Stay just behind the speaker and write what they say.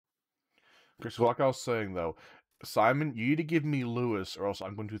So like I was saying, though, Simon, you need to give me Lewis, or else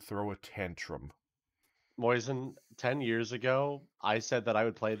I'm going to throw a tantrum. Moisen, 10 years ago, I said that I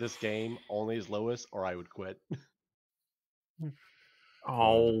would play this game only as Lewis or I would quit. Well, it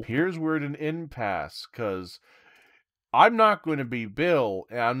Oh, appears we're at an impasse, because I'm not going to be Bill,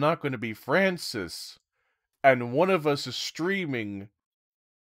 and I'm not going to be Francis, and one of us is streaming.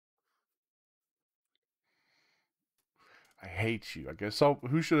 I hate you. I guess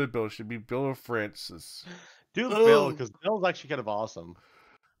who should it be? Should it be Bill or Francis? Do Bill, because Bill's actually kind of awesome.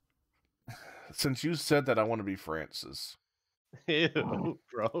 Since you said that, I want to be Francis. Ew,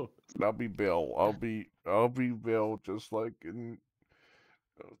 bro. I'll be Bill. I'll be Bill, just like in.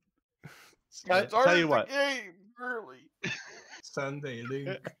 Tell you what. Game early. Sunday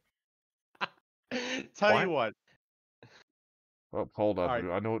link. Tell you what. Oh, hold up. Alright.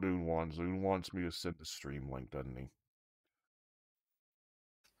 I know what Oon wants. Oon wants me to send the stream link, doesn't he?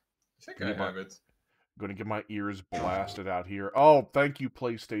 I think I have it. Gonna get my ears blasted out here. Oh, thank you,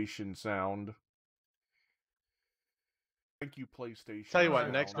 PlayStation Sound. Thank you, PlayStation. Tell you what,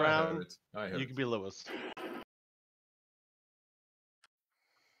 Sound. next round, you can be Lewis.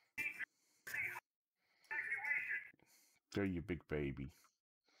 There, you big baby.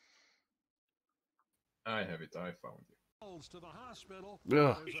 I have it. I found it. To the hospital.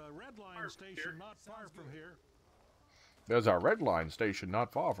 Ugh. There's a red line station not far from here. There's our red line station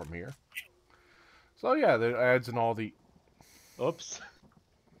not far from here. So yeah, that adds in all the... Oops.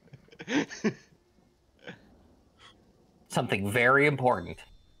 something very important.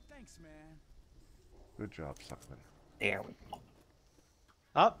 Thanks, man. Good job, Simon. There we go.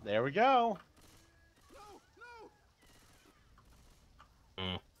 Oh, there we go.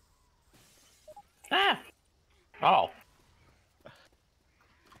 Ah! Oh.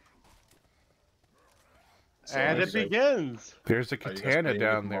 And it begins. There's a katana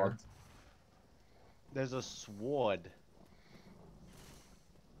down there. There's a sword.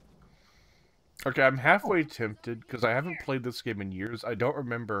 Okay, I'm halfway tempted, because I haven't played this game in years. I don't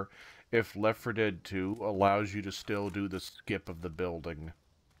remember if Left 4 Dead 2 allows you to still do the skip of the building.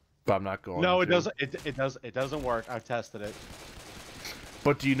 But I'm not going to. No, it doesn't. It doesn't work. I've tested it.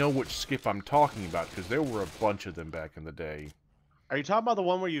 But do you know which skip I'm talking about? Because there were a bunch of them back in the day. Are you talking about the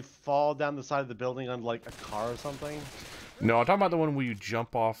one where you fall down the side of the building on like a car or something? No, I'm talking about the one where you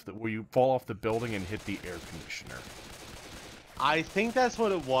jump off, where you fall off the building and hit the air conditioner. I think that's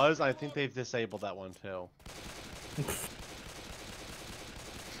what it was. I think they've disabled that one too.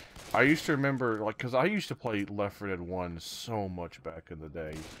 I used to remember, like, because I used to play Left 4 Dead 1 so much back in the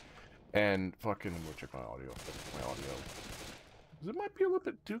day. And fucking, I'm gonna check my audio. My audio. 'Cause it might be a little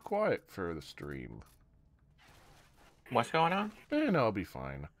bit too quiet for the stream. What's going on? Eh, no, it'll be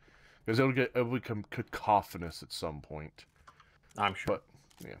fine. Because it'll become cacophonous at some point. I'm sure. But,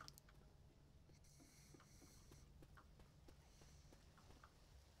 yeah.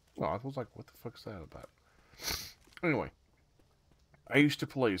 Oh, I was like, what the fuck's that about? Anyway. I used to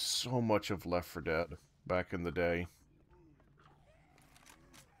play so much of Left 4 Dead back in the day.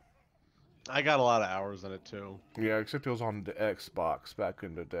 I got a lot of hours in it too. Yeah, except it was on the Xbox back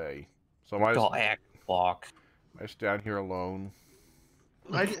in the day. So I'm Xbox. I just down here alone.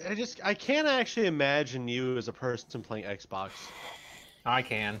 I can't actually imagine you as a person playing Xbox. I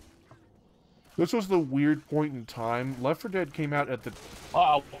can. This was the weird point in time. Left 4 Dead came out at the...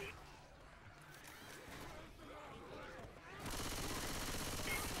 Oh.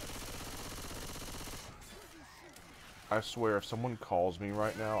 I swear, if someone calls me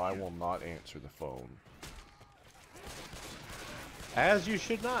right now, I will not answer the phone. As you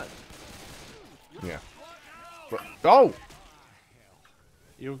should not. Yeah. But, oh!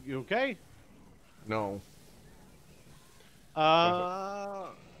 You okay? No.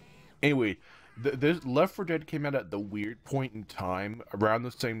 Anyway, this Left 4 Dead came out at the weird point in time, around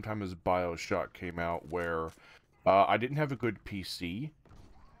the same time as BioShock came out, where I didn't have a good PC.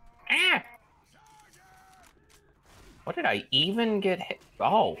 Ah! What did I even get hit?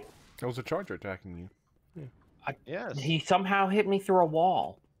 Oh. There was a charger attacking you. Yeah. Yes. He somehow hit me through a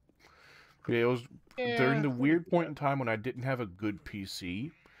wall. Yeah, it was during the weird point in time when I didn't have a good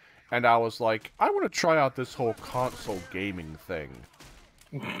PC, and I was like, I want to try out this whole console gaming thing.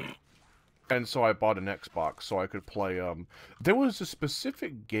 And so I bought an Xbox so I could play, there was a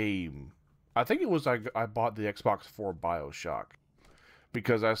specific game, I think it was I bought the Xbox for BioShock,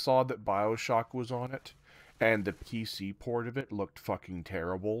 because I saw that BioShock was on it, and the PC port of it looked fucking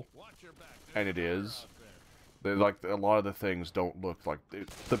terrible, and it is. Like, a lot of the things don't look like...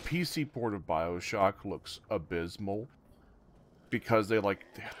 The PC port of BioShock looks abysmal. Because they, like...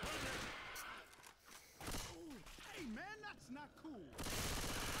 Hey, man, that's not cool.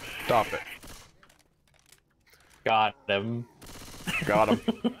 Stop it. Got him. Got him.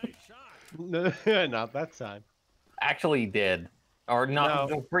 Nice shot. No, not that time. Actually, he did. Or not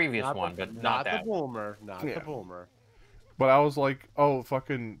No, the previous Not one, the, but not the that one. boomer. Not Yeah. the boomer. But I was like, oh,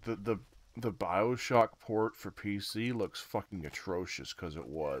 fucking the BioShock port for PC looks fucking atrocious because it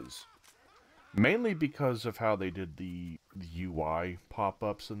was. Mainly because of how they did the UI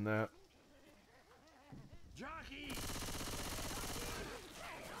pop-ups and that. Jockey.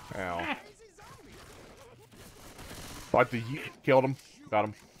 Ow. Like killed him. Got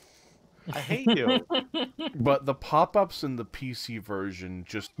him. I hate you. But the pop-ups in the PC version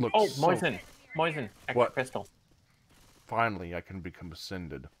just look Oh, so... Moisen. Moisen. Extra What? pistol. Finally, I can become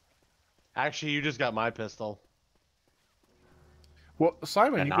ascended. Actually, you just got my pistol. Well,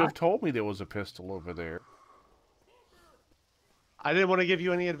 Simon, Did you not? could have told me there was a pistol over there. I didn't want to give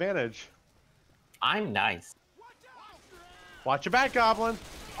you any advantage. I'm nice. Watch your back, Goblin.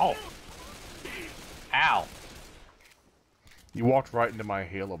 Oh. Ow. You walked right into my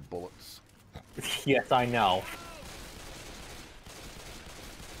hail of bullets. Yes, I know.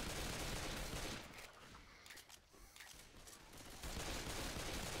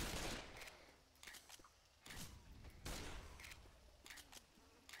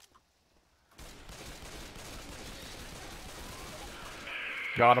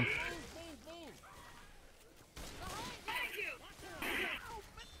 Got him.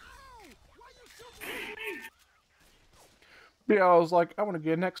 Yeah, I was like, I want to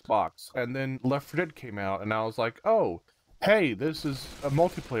get an Xbox. And then Left 4 Dead came out, and I was like, oh, hey, this is a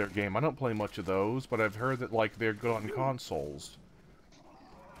multiplayer game. I don't play much of those, but I've heard that, like, they're good on consoles.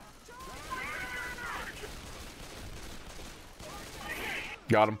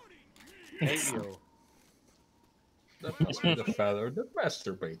 Got him. Hate you. That must be the feather that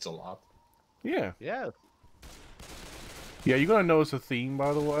masturbates a lot. Yeah. Yes. Yeah, you're gonna notice a theme,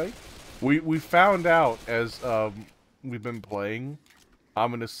 by the way. We found out as we've been playing.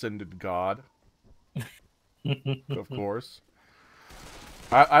 I'm an ascended god, of course.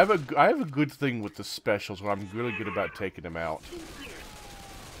 I have a good thing with the specials where I'm really good about taking them out.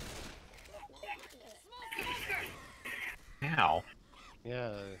 Ow.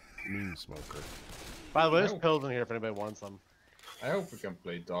 Yeah. Mean smoker. By the way, there's No. pills in here if anybody wants them. I hope we can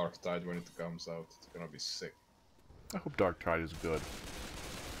play Dark Tide when it comes out. It's gonna be sick. I hope Dark Tide is good.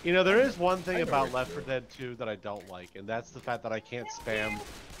 You know, there is one I thing know about it's Left 4 good. Dead 2 that I don't like, and that's the fact that I can't spam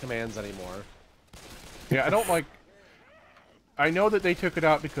commands anymore. Yeah, I don't like. I know that they took it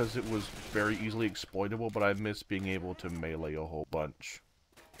out because it was very easily exploitable, but I miss being able to melee a whole bunch.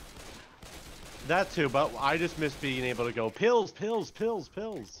 That too, but I just miss being able to go pills, pills, pills,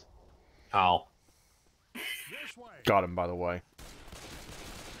 pills. Oh. This way. Got him, by the way.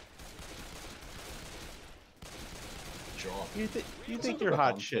 Jaw. You Isn't think it you're a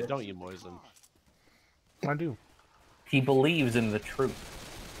hot hunter? shit, don't you, Moisen? I do. He believes in the truth.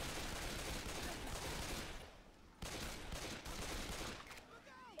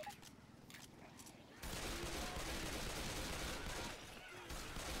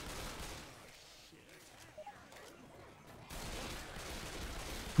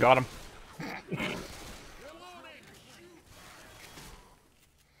 Got him.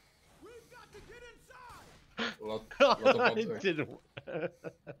 Lot of I other, didn't.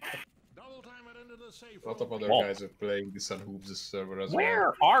 Double time it into the safe lot of room. other Oh. guys are playing this on Hoops' server as well.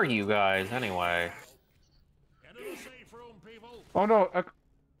 Where are you guys, anyway? Into the safe room, people. Oh no!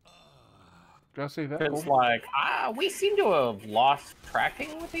 Did I say that? It's Oh, like, we seem to have lost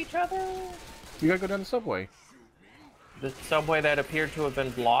tracking with each other. you gotta go down the subway. The subway that appeared to have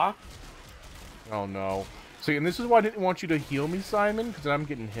been blocked. Oh no. See, and this is why I didn't want you to heal me, Simon, because I'm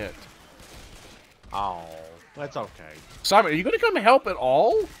getting hit. Oh, that's okay. Simon, are you gonna come help at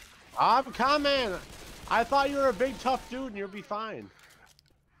all? I'm coming. I thought you were a big tough dude and you'll be fine.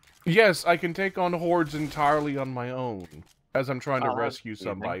 Yes, I can take on hordes entirely on my own. As I'm trying to Oh, that's rescue easy.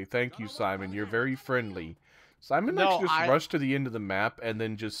 somebody. Thank you, Simon. You're very friendly. Simon No, likes to just I- rush to the end of the map and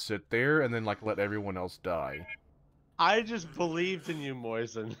then just sit there and then like let everyone else die. I just believed in you,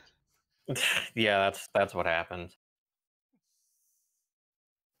 Moisen. Yeah, that's what happened.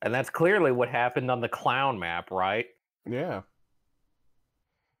 And that's clearly what happened on the clown map, right? Yeah.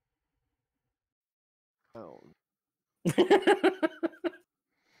 Oh.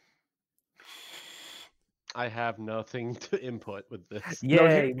 I have nothing to input with this. No,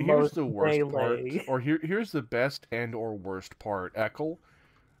 Yay, here's most the worst melee. part. Or here's the best and or worst part. Eckle,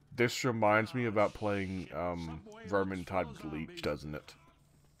 this reminds me about playing Vermintide Bleach, doesn't it?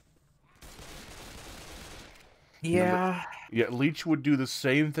 Yeah. Yeah, Leech would do the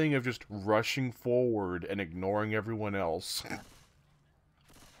same thing of just rushing forward and ignoring everyone else.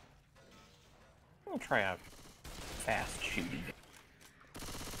 I'll try out. fast shooting.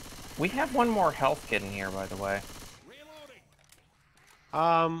 We have one more health kit in here, by the way.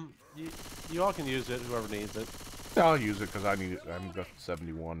 You all can use it, whoever needs it. I'll use it because I need it. I'm just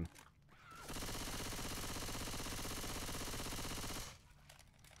 71.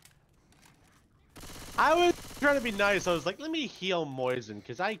 I was trying to be nice. I was like, let me heal Moisen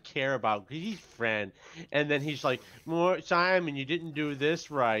because I care about. He's friend, and then he's like, Simon, you didn't do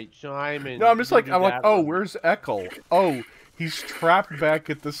this right, Simon. No, I'm just like, I'm like, oh, right. where's Eckel? Oh, he's trapped back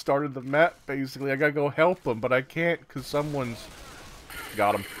at the start of the map. Basically, I gotta go help him, but I can't because someone's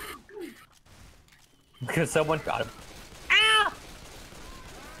got him. Because someone got him. Ow.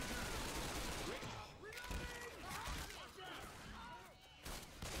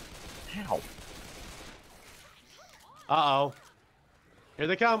 Uh-oh. Here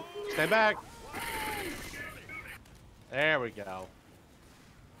they come. Stand back. There we go.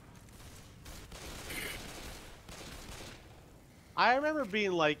 I remember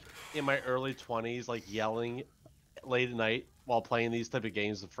being like in my early 20s, like yelling late at night while playing these type of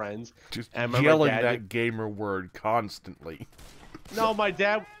games with friends. Just And my yelling dad that gamer word constantly. No, my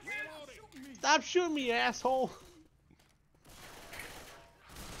dad. Stop shooting me, asshole.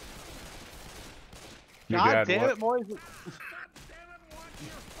 Your God dad damn what? it, boys.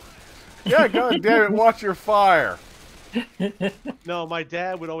 Yeah, god damn it, watch your fire. No, my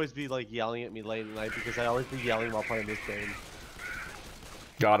dad would always be like yelling at me late at night because I always be yelling while playing this game.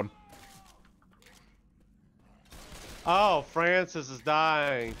 Got him. Oh, Francis is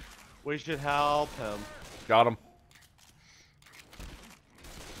dying. We should help him. Got him.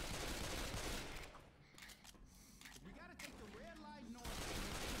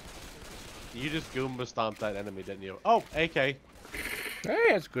 You just Goomba stomped that enemy, didn't you? Oh, AK. Hey,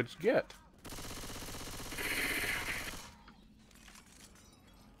 that's good to get.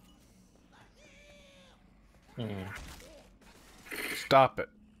 Stop it.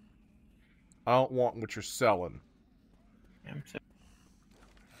 I don't want what you're selling.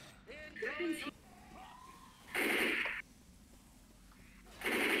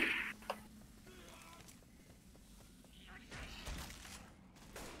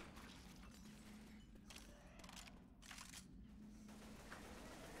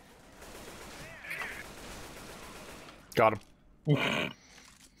 Got him.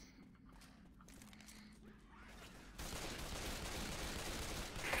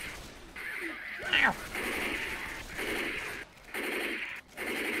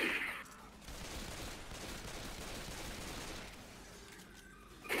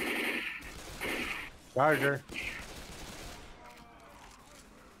 Charger.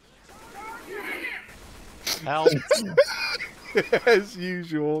 Help. As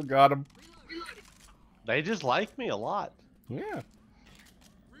usual, got him. They just like me a lot. Yeah.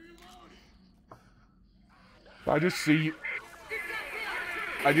 I just see you.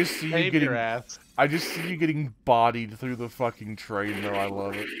 I just see you Save getting. your ass. I just see you getting bodied through the fucking train, though. I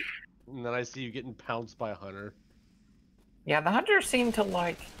love it. And then I see you getting pounced by a hunter. Yeah, the hunters seem to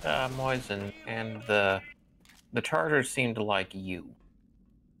like Moisen, and the chargers seem to like you.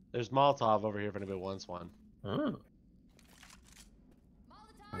 There's Molotov over here if anybody wants one. Oh.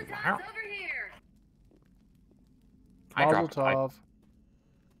 Molotov's over here. I dropped a pipe. Molotov.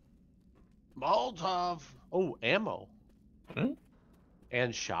 Molotov. Oh, ammo. Hmm?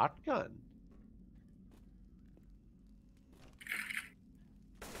 And shotgun.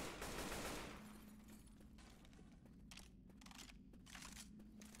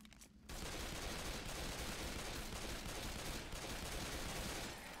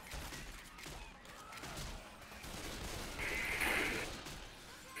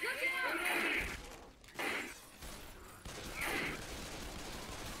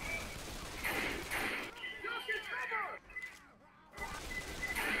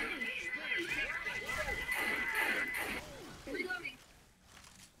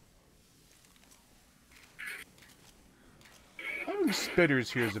 Having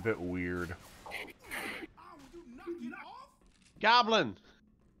spitters here is a bit weird. Goblin.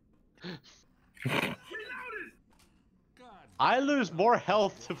 I lose more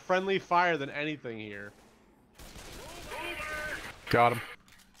health to friendly fire than anything here. Got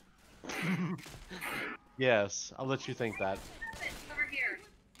him. Yes, I'll let you think that. Over here.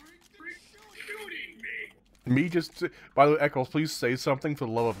 Me just. By the way, Eccles, please say something for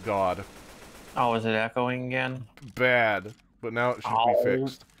the love of God. Oh, is it echoing again? Bad, but now it should Ow. be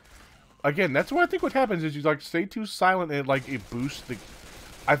fixed. Again, that's what I think what happens is you like stay too silent and like it boosts the.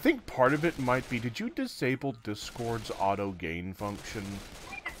 I think part of it might be. Did you disable Discord's auto gain function?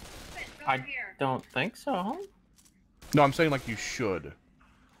 Over I here. don't think so. No, I'm saying like you should.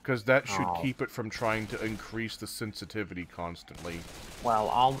 Because that should Oh. keep it from trying to increase the sensitivity constantly. Well,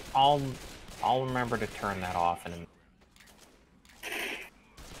 I'll remember to turn that off in a minute.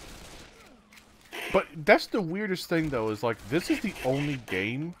 But that's the weirdest thing, though, is like, this is the only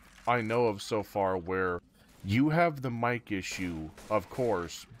game I know of so far where you have the mic issue, of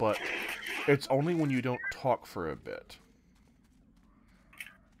course, but it's only when you don't talk for a bit.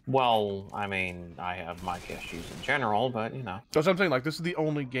 Well, I mean, I have mic issues in general, but, you know. That's what I'm saying, like, this is the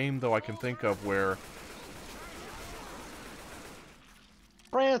only game, though, I can think of where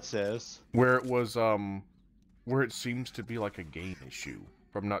Francis. where it was, where it seems to be like a game issue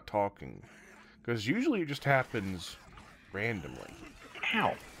from not talking. Because usually it just happens randomly.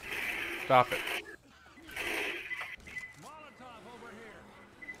 Ow. Stop it. Molotov over here.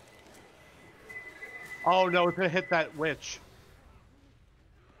 Oh no, it's gonna hit that witch.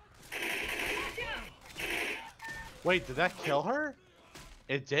 Wait, did that kill her?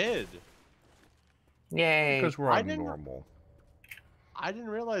 It did. Yay. Because we're I on didn't- normal. I didn't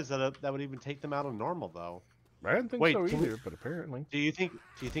realize that that would even take them out of normal though. I didn't think Wait, so can we- either, but apparently. Do you think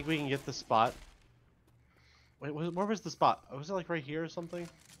we can get the spot? Wait, where was the spot? Was it like right here or something?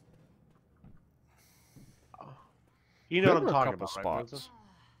 Oh. You know There what I'm were a talking couple about, right, spots. Moses?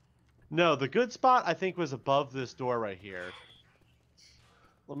 No, the good spot I think was above this door right here.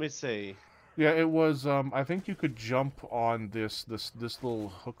 Let me see. Yeah, it was, I think you could jump on this little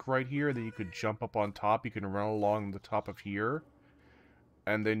hook right here, then you could jump up on top, you can run along the top of here,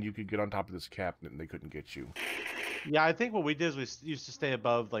 and then you could get on top of this cabinet and they couldn't get you. Yeah, I think what we did is we used to stay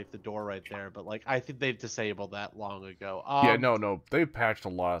above like the door right there, but like I think they've disabled that long ago. Yeah, no, they've patched a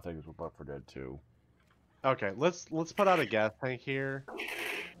lot of things with Left 4 Dead 2. Okay, let's put out a gas tank here.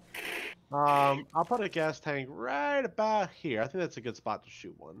 I'll put a gas tank right about here. I think that's a good spot to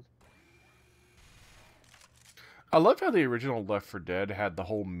shoot one. I love how the original Left 4 Dead had the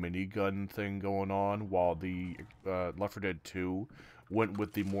whole minigun thing going on, while the Left 4 Dead 2 went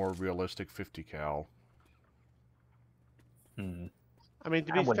with the more realistic 50 cal. Hmm. I mean,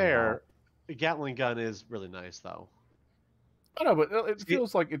 to I be wouldn't fair, the Gatling gun is really nice though. I know, but it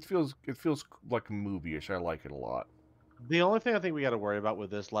feels like movie-ish. I like it a lot. The only thing I think we got to worry about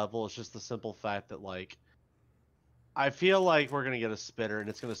with this level is just the simple fact that like I feel like we're gonna get a spitter and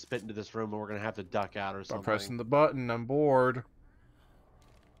it's gonna spit into this room and we're gonna have to duck out or I'm something. pressing the button. I'm bored.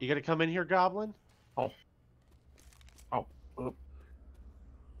 You gonna come in here, Goblin? Oh. Oop.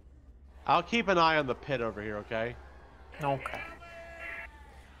 I'll keep an eye on the pit over here, okay? Okay.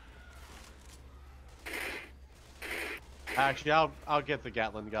 Actually, I'll get the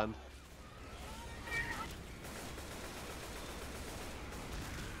Gatling gun.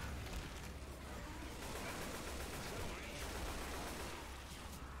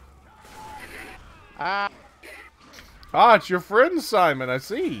 Ah, Ah, it's your friend, Simon. I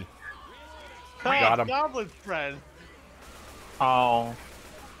see. Got him. Goblin's friend. Oh.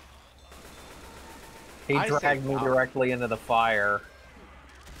 He I say dragged me no. directly into the fire.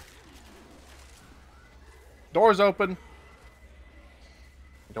 Door's open.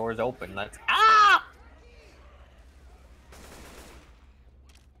 Door's open. Let's. Ah!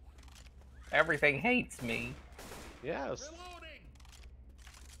 Everything hates me. Yes, Reloading.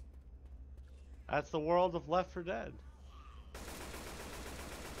 that's the world of Left 4 Dead.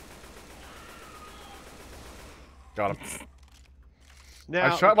 Got him.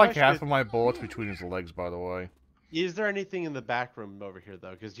 Now, I shot the like question half is, of my bullets between his legs, by the way. is there anything in the back room over here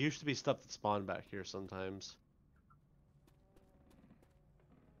though? Because used to be stuff that spawned back here sometimes.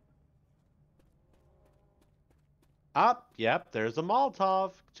 Up, yep, there's a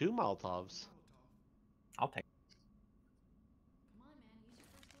Molotov. 2 Molotovs. I'll take.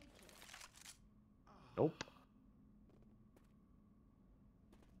 Nope.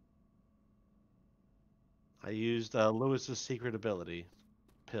 I used Lewis's secret ability.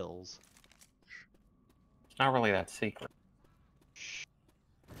 Pills. It's not really that secret.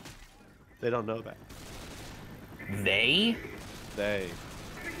 They don't know that. They? They.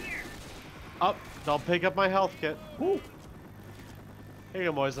 Up, don't pick up my health kit. Woo. Here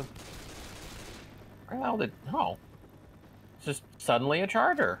you go, Moisen. Where the hell did? Oh. It's just suddenly a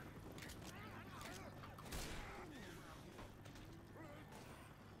charger.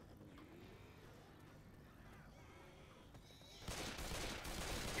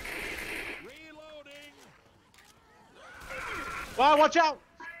 Reloading. Wow, watch out!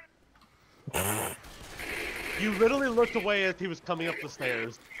 You literally looked away as he was coming up the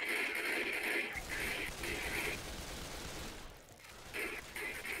stairs.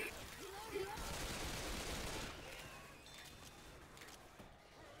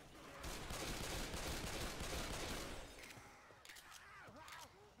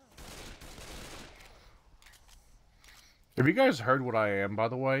 Have you guys heard what I am, by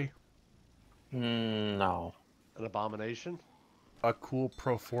the way? No. An abomination? A cool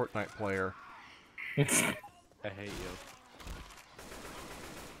pro Fortnite player. I hate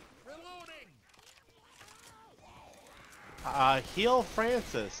you. Heal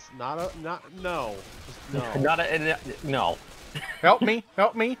Francis. Not no. Just no. Not a, no. Help me!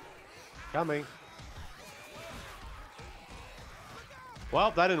 Help me! Coming.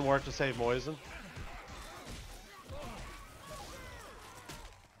 Well, that didn't work to save Moisen.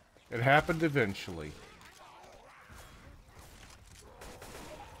 It happened eventually.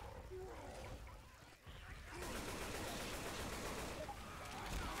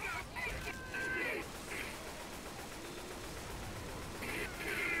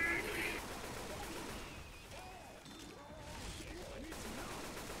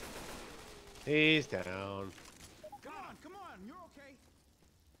 He's down. Come on, you're okay.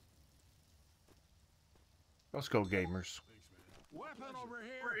 Let's go, gamers. Weapon over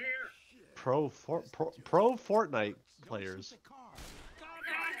here. Pro Fortnite players.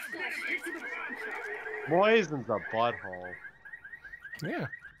 Moisen's a butthole. Yeah.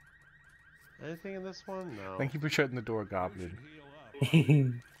 Anything in this one? No. Thank you for shutting the door, Goblin.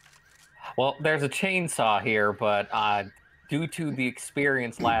 Well, there's a chainsaw here, but due to the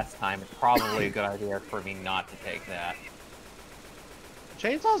experience last time, it's probably a good idea for me not to take that.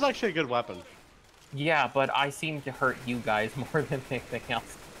 Chainsaw's actually a good weapon. Yeah, but I seem to hurt you guys more than anything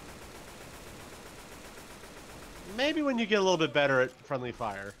else. Maybe when you get a little bit better at friendly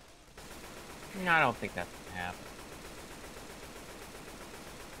fire. I don't think that's gonna happen.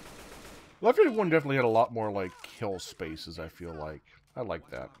 Left 4 Dead 1 definitely had a lot more, like, kill spaces, I feel like. I like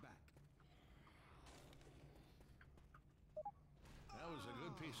that. That was a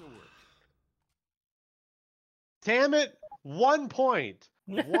good piece of work. Damn it! 1 point.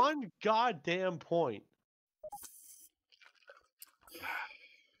 1 goddamn point.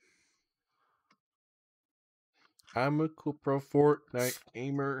 I'm a cool pro Fortnite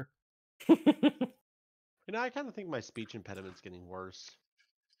gamer. You know, I kind of think my speech impediment's getting worse.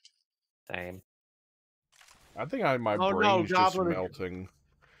 Same. I think my Oh, no, brain's just Goblin- melting.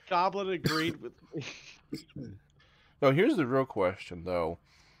 Goblin agreed with me. No, here's the real question, though.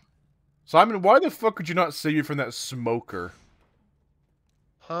 Simon, why the fuck could you not save you from that smoker?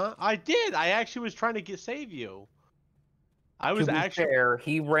 Huh? I did. I actually was trying to save you. I was To be actually. fair,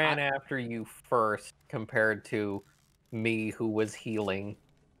 he ran after you first compared to me, who was healing.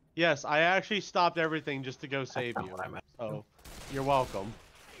 Yes, I actually stopped everything just to go save not you. what I meant. So, you're welcome.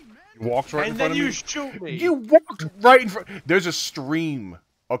 You walked right in And front then of you me. shoot me. You walked right in front. There's a stream.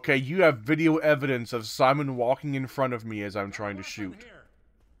 Okay, you have video evidence of Simon walking in front of me as I'm trying to shoot.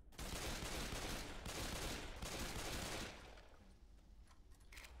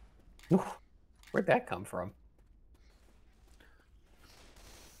 Ooh, where'd that come from?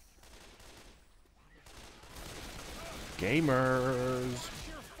 Gamers.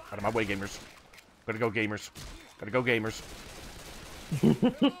 Out of my way, gamers. Gotta go, gamers. Gotta go, gamers.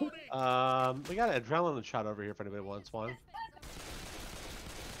 We got an adrenaline shot over here if anybody wants one.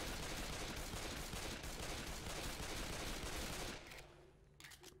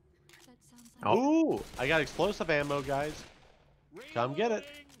 Oh. Ooh, I got explosive ammo, guys. Come get it.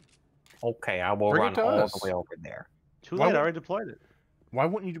 Okay, I will Bring it run to all us. the way over there. Too Why late, I would- already deployed it. Why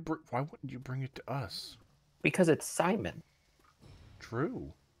wouldn't you bring it to us? Because it's Simon.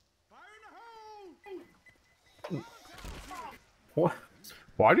 True. What?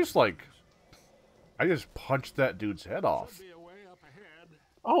 Well, I just punched that dude's head off. Be a way up ahead.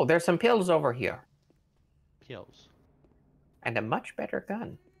 Oh, there's some pills over here. Kills. And a much better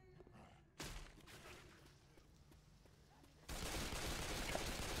gun.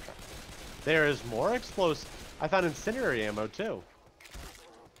 There is more explosive. I found incendiary ammo too.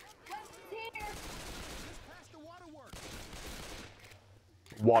 Past the waterworks.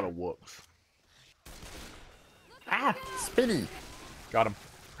 Waterworks. Ah, Spinny. Got him.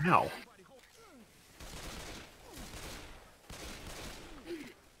 Ow.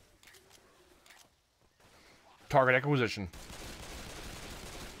 Target acquisition.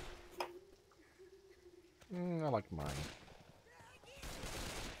 I like mine.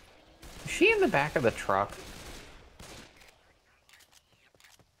 Is she in the back of the truck?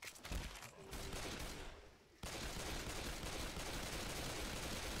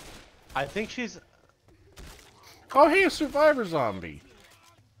 I think she's Oh, hey, a survivor zombie.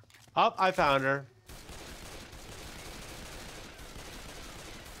 up. I found her.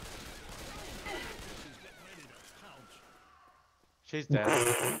 She's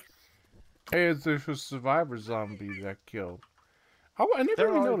dead. Hey, there's a survivor zombie that killed. I never They're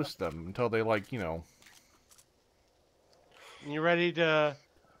really all- noticed them until they, like, you know. You ready to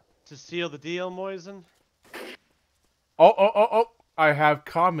seal the deal, Moisen? Oh! I have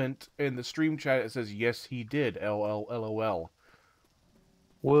comment in the stream chat. It says yes, he did. LOL.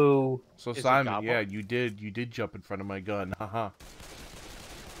 Woo. So Is it Simon, Gobble? yeah, you did jump in front of my gun. Haha.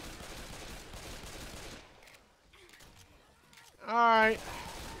 All right.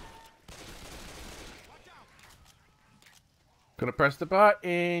 Gonna press the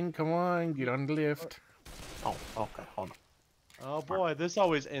button. Come on, get on the lift. Oh, okay, hold on. Oh boy, this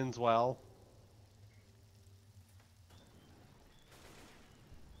always ends well.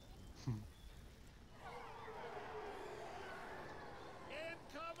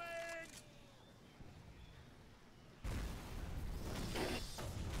 Incoming!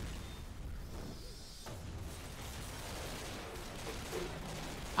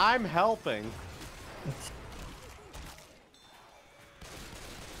 I'm helping.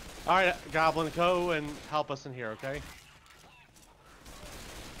 All right, Goblin, go and help us in here, okay?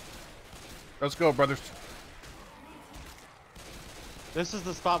 Let's go, brothers. This is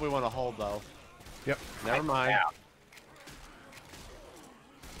the spot we want to hold, though. Yep. Never mind.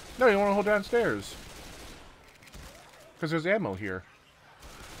 No, you want to hold downstairs. Because there's ammo here.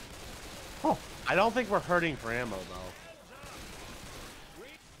 I don't think we're hurting for ammo, though.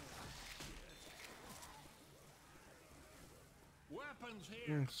 Weapons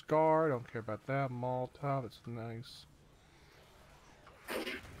here. Scar, don't care about that. Molotov, it's nice.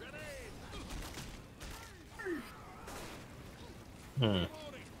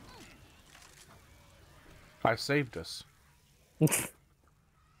 I saved us.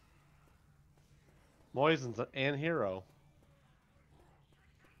 Moisen's an hero.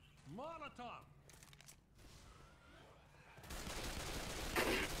 Molotov.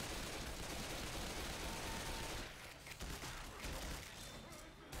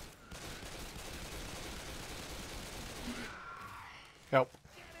 Help.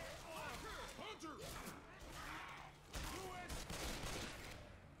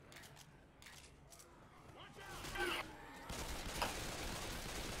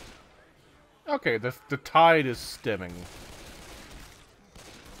 Okay, the tide is stemming.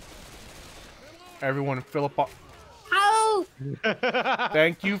 Everyone fill up. Oh!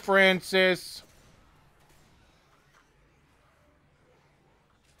 Thank you, Francis.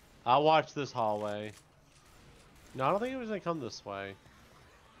 I'll watch this hallway. No, I don't think it was gonna come this way.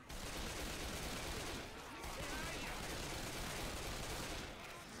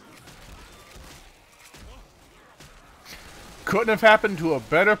 Couldn't have happened to a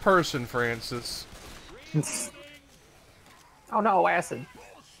better person, Francis. Oh no, acid.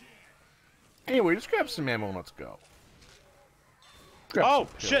 Anyway, just grab some ammo and let's go. Grab Oh,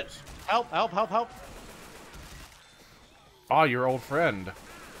 some shit! pills. Help, help, help, help! Ah, your old friend.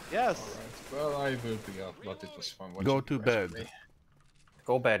 Yes! Well, I will be up, but it was fun watching Go you to guys bed. play.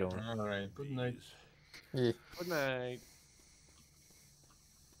 Go bed, Owen. Alright, good night. Good night.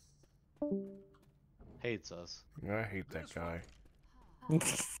 Hates us. I hate that guy.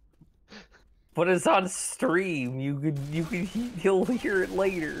 But it's on stream. He'll hear it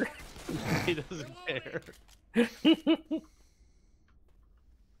later. He doesn't care.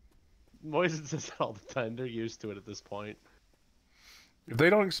 Moisen says it all the time. They're used to it at this point. If they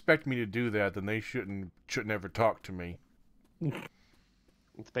don't expect me to do that, then they shouldn't ever talk to me.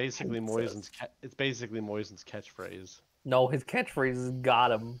 It's basically Moisen's. It's basically Moisen's catchphrase. No, his catchphrase is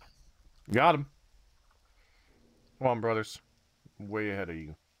 "got him." Got him. Come on, brothers. I'm way ahead of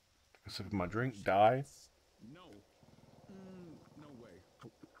you. Except if my drink die. No. No way.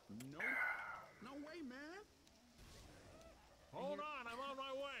 No. No way, man. Hold on, I'm on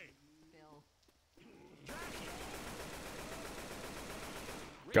my way.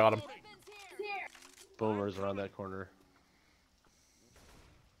 Got him. Boomer's around that corner.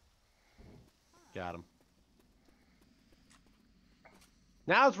 Got him.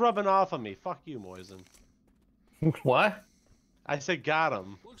 Now it's rubbing off on me. Fuck you, Moisen. What? I said got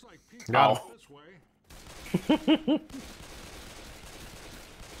him. Looks like people Got are this way.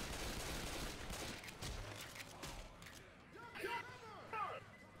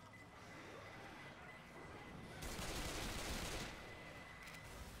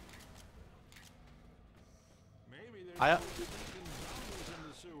 Maybe there's I- zombies in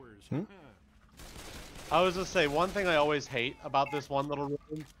the sewers. Hmm? I was gonna say one thing I always hate about this one little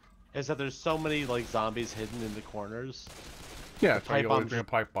room is that there's so many like zombies hidden in the corners. Yeah, so pipe you always bomb bring a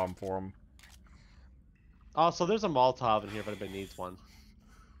pipe bomb for them. Also, there's a Molotov in here if anybody needs one.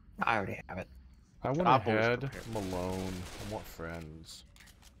 I already have it. I want I've always ahead. prepared. I'm alone. I want friends.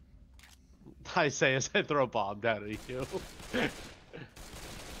 I say as I throw a bomb down at you.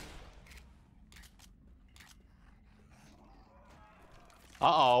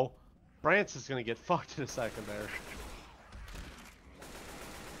 Uh-oh. France is gonna get fucked in a second there.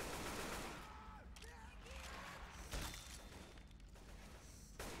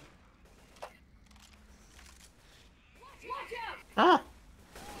 Ah!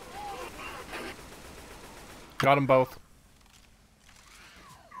 Got them both.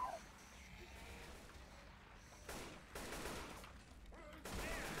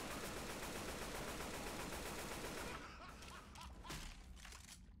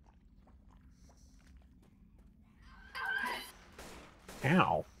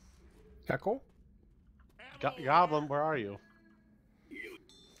 Ow. Cackle? Goblin, where are you?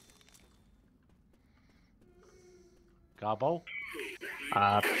 Gobbo?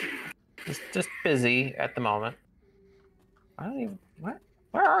 Uh, just busy at the moment. I don't even... What?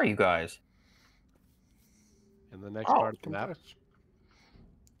 Where are you guys? In the next Oh, part of the map.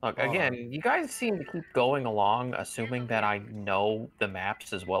 Look, again, you guys seem to keep going along, assuming that I know the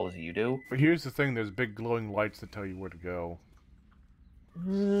maps as well as you do. But here's the thing, there's big glowing lights that tell you where to go.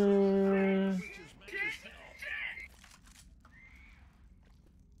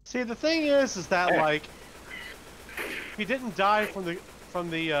 See, the thing is that like he didn't die from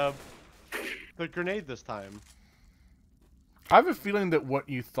the grenade this time. I have a feeling that what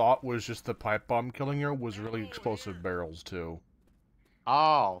you thought was just the pipe bomb killing her was really explosive barrels too.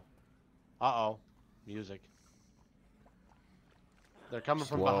 Oh. Uh-oh. Music. They're coming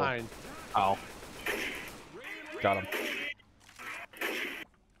from Slow. behind. Oh. Got him.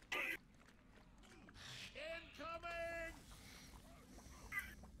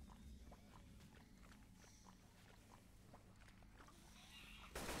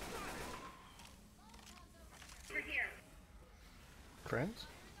 Over here. Friends?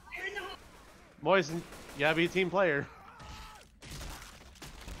 Moisen, you gotta be a team player.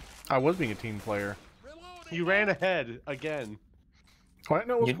 I was being a team player. You ran ahead again. I didn't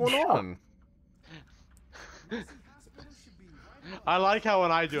know what was You going on. I like how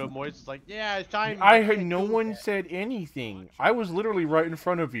when I do it, Moisen's like, yeah, it's time. I heard no one said anything. I was literally right in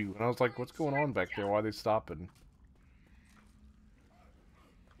front of you, and I was like, what's going on back there? Why are they stopping?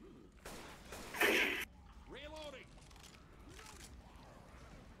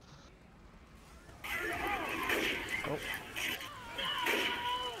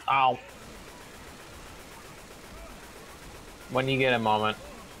 Ow. When you get a moment.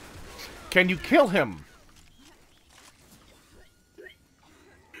 Can you kill him?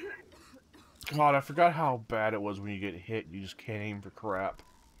 God, I forgot how bad it was when you get hit. You just can't aim for crap.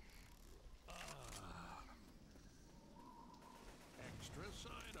 Extra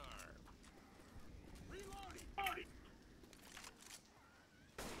sidearm. Reloading.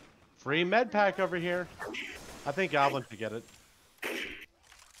 Free med pack over here. I think Goblin should get it.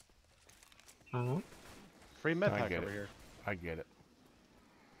 Free med I pack get over it. here. I get it.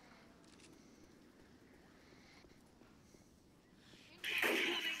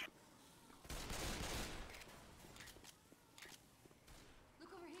 Look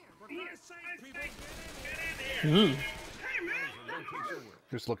over here. For Christ's sake, people, get in here.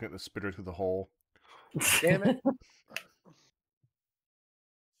 Just looking at the spitter through the hole. Damn it.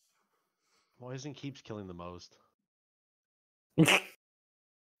 Moisen keeps killing the most.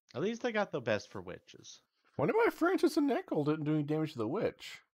 At least I got the best for witches. Wonder why Francis and Nickel didn't do any damage to the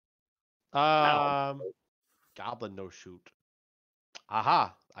witch. Goblin no shoot.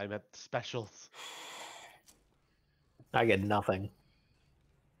 Aha! I meant specials. I get nothing.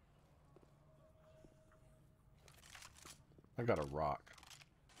 I got a rock.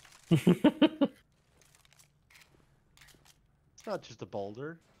 It's not just a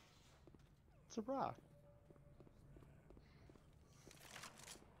boulder. It's a rock.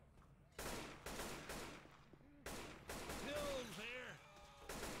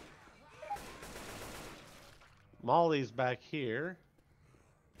 Molly's back here.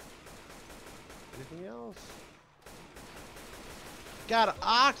 Anything else? Got an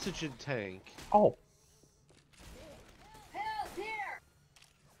oxygen tank. Oh. Hell's here.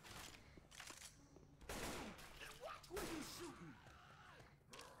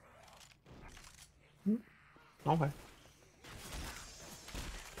 Okay.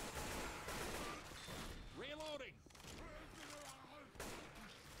 Reloading.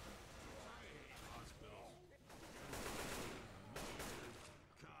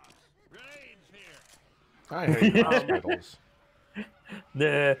 Grenades here. I hate hospitals.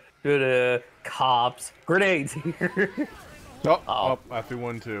 The cops. Grenades here. Oh, Oh. I threw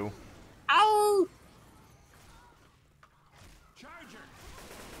one too. Ow! Charger.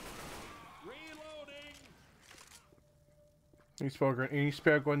 Reloading. Any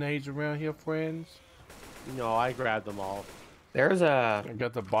spare grenades around here, friends? No, I grabbed them all. There's a... I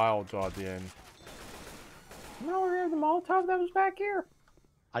got the bile jaw at the end. No, we have the Molotov that was back here.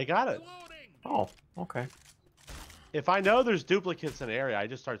 I got it. Oh, okay. If I know there's duplicates in an area, I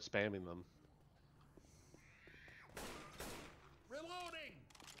just start spamming them. Reloading.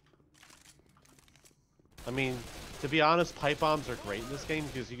 I mean, to be honest, pipe bombs are great in this game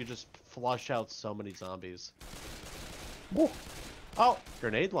because you can just flush out so many zombies. Whoa. Oh,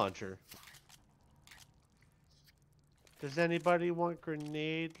 grenade launcher. Does anybody want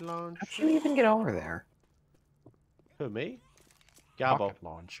grenade launcher? How'd you even get over there? Who, me? Gabo. Rocket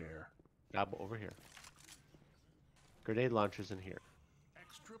launcher. Gabo, over here. Grenade launchers in here.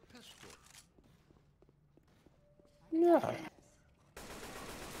 Extra pistol. Yeah.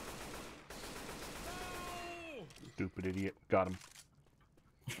 Stupid idiot. Got him.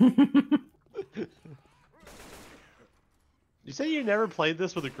 You say you never played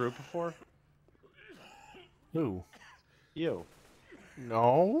this with a group before? Who? You.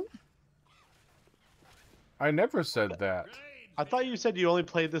 No. I never said that. I thought you said you only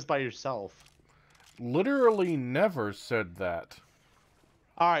played this by yourself. Literally never said that.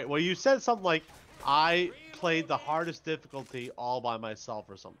 Alright, well you said something like, I played the hardest difficulty all by myself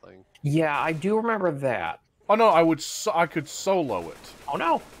or something. Yeah, I do remember that. Oh no, I could solo it. Oh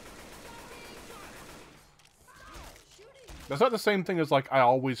no! That's not the same thing as like I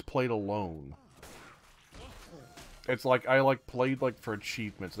always played alone. It's like I played like for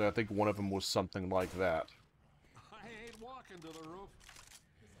achievements, and I think one of them was something like that. I ain't walking to the roof.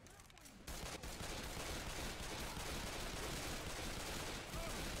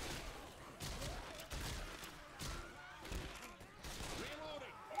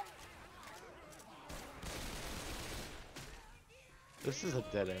 Reloading. This is a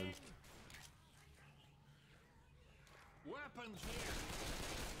dead end. Weapons here.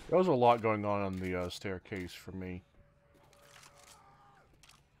 There was a lot going on the staircase for me.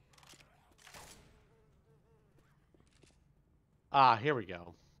 Ah, here we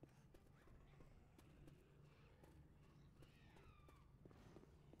go.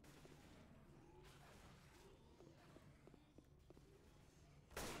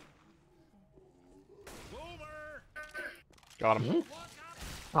 Boomer. Got him.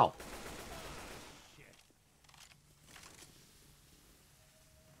 Oh.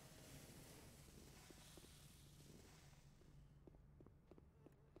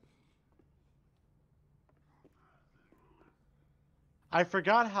 I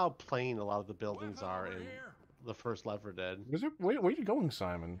forgot how plain a lot of the buildings are in the first Left 4 Dead. Where are you going,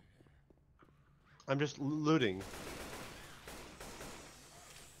 Simon? I'm just looting.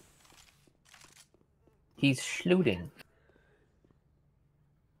 He's schlooting.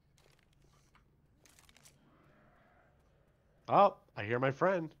 Oh, I hear my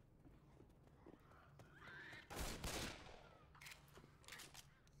friend.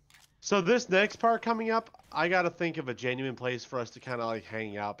 So this next part coming up, I gotta think of a genuine place for us to kind of like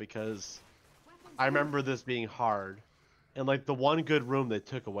hang out because I remember this being hard. And like the one good room they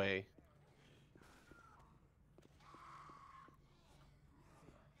took away.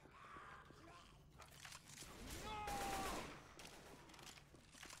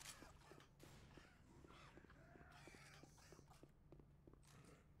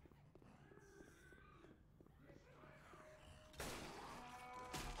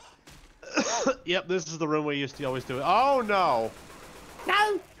 Yep, this is the room we used to always do it. Oh no!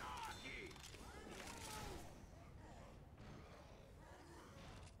 No!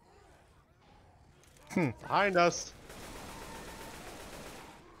 Behind us.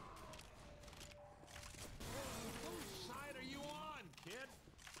 Whose side are you on, kid?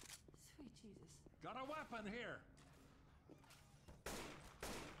 Sweet Jesus. Got a weapon here.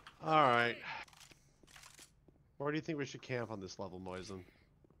 Alright. Where do you think we should camp on this level, Moisen?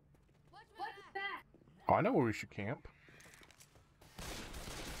 What's that? Oh, I know where we should camp.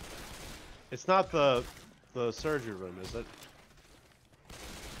 It's not the surgery room, is it?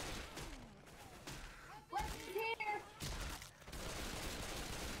 What's here?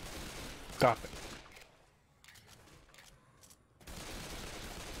 Stop it.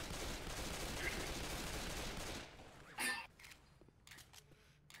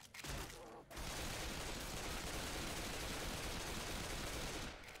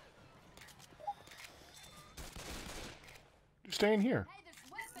 You're staying here. Hey, there's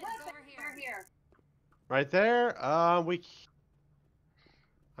weapons over here. Right there? I'm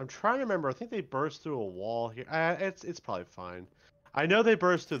trying to remember. I think they burst through a wall here. It's probably fine. I know they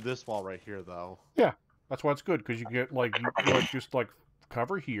burst through this wall right here, though. Yeah, that's why it's good, because you get, like, you like, just, like,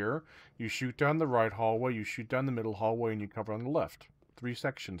 cover here, you shoot down the right hallway, you shoot down the middle hallway, and you cover on the left. 3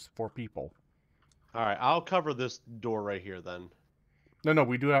 sections, 4 people. All right, I'll cover this door right here then. No,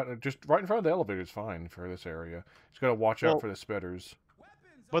 we do have just right in front of the elevator is fine for this area. Just gotta watch out Well- for the spitters.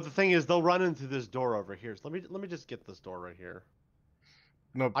 But the thing is, they'll run into this door over here. So let me just get this door right here.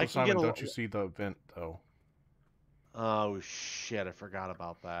 No, I but can get Simon, a don't you see the vent though? Oh shit! I forgot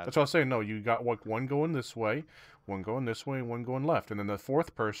about that. That's what I was saying. No, you got like one going this way, one going this way, and one going left, and then the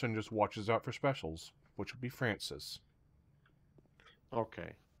fourth person just watches out for specials, which would be Francis.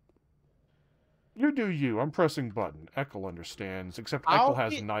 Okay. You do you. I'm pressing button. Ekel understands, except I'll Ekel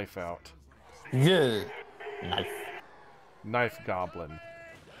has be- knife out. Yeah. Nice. Knife goblin.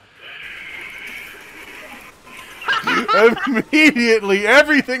 Immediately,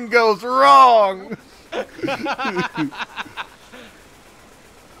 everything goes wrong.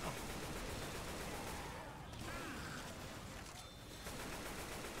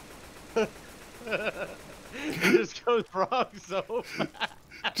 It just goes wrong so fast.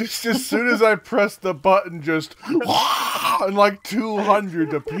 Just as soon as I press the button, just and like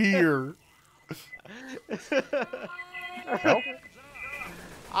 200 appear. Help.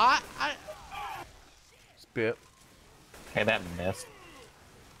 I Spit. Okay, that missed.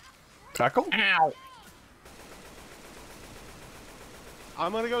 Tackle? Ow!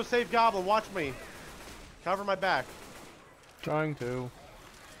 I'm gonna go save Goblin. Watch me. Cover my back. Trying to.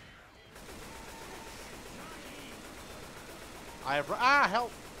 I have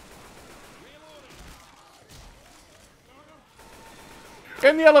help.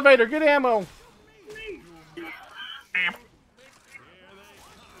 In the elevator, get ammo!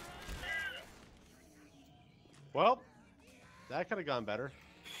 Well, that could have gone better.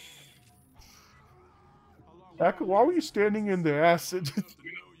 Tackle, why were you standing in the acid?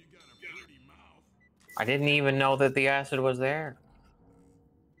 I didn't even know that the acid was there.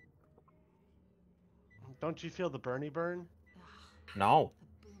 Don't you feel the burny burn? No.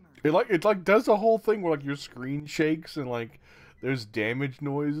 it like does the whole thing where like your screen shakes and like there's damage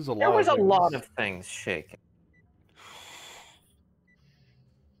noises. There was a lot of things shaking.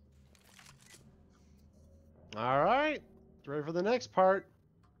 All right. Ready for the next part.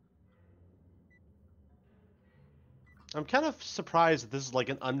 I'm kind of surprised that this is like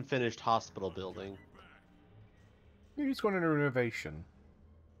an unfinished hospital building. He's going into renovation.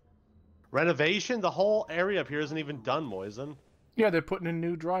 Renovation? The whole area up here isn't even done, Moisen. Yeah, they're putting in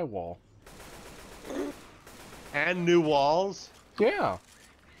new drywall. And new walls. Yeah.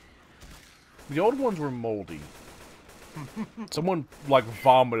 The old ones were moldy. Someone, like,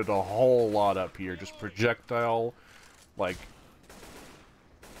 vomited a whole lot up here. Just projectile, like,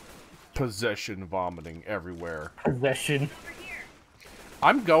 possession vomiting everywhere. Possession.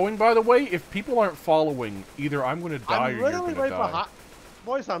 I'm going, by the way. If people aren't following, either I'm going to die or I'm you're literally going to right die. behind.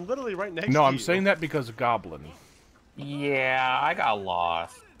 Boys, I'm literally right next to you. No, I'm saying that because of Goblin. Yeah, I got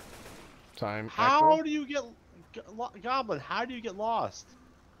lost. Time. How Echo? do you get Goblin? How do you get lost?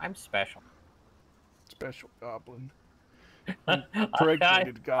 I'm special. Special Goblin. I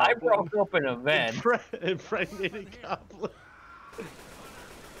Impregnated Goblin. broke up an event. Impregnated Goblin.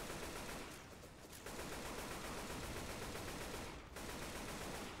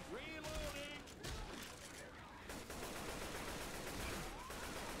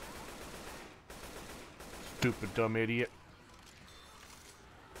 Stupid dumb idiot.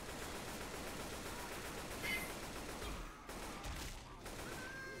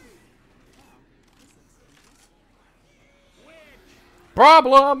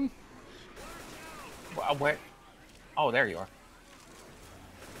 Problem! Where? Oh, there you are.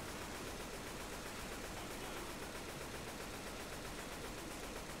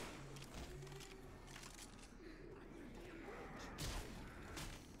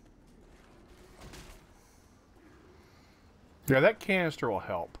 Yeah, that canister will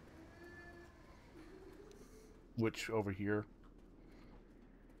help. Which, over here?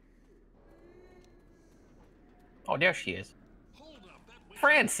 Oh, there she is.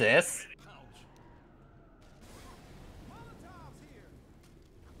 Francis!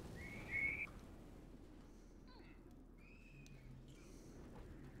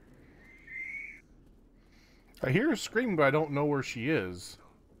 I hear her screaming, but I don't know where she is.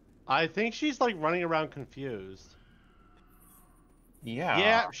 I think she's like running around confused. Yeah.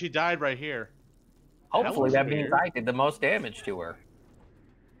 Yeah, she died right here. Hopefully was that means weird. I did the most damage to her.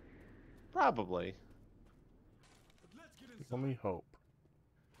 Probably. Let me hope.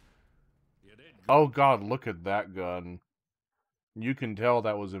 Oh god, look at that gun. You can tell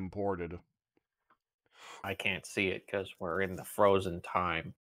that was imported. I can't see it because we're in the frozen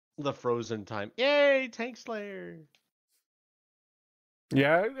time. The frozen time. Yay, Tank Slayer.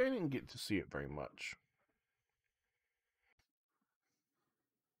 Yeah, I didn't get to see it very much.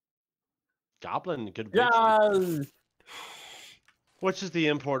 Goblin, good reach. Yes! Which is the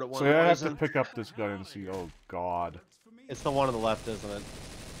imported one? So yeah, I have to Poison? pick up this gun and see. Oh God, It's the one on the left, isn't it?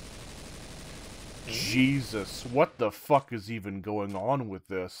 Jesus! What the fuck is even going on with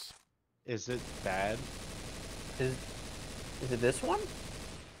this? Is it bad? Is it this one?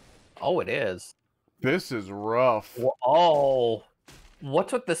 Oh, it is. This is rough. Oh,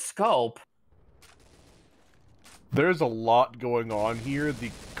 what's with the scope? There's a lot going on here.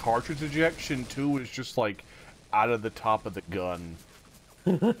 The cartridge ejection too is just like out of the top of the gun.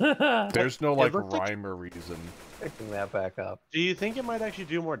 There's no like looks like- rhyme or reason. Picking that back up. Do you think it might actually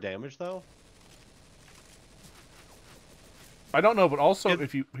do more damage though? I don't know, but also It-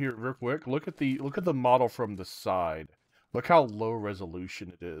 if you here real quick, look at the model from the side. Look how low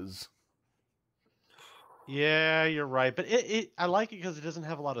resolution it is. Yeah, you're right, but I like it because it doesn't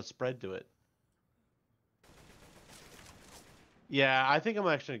have a lot of spread to it. Yeah, I think I'm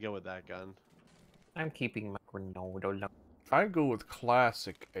actually gonna go with that gun. I'm keeping my Grenade. I go with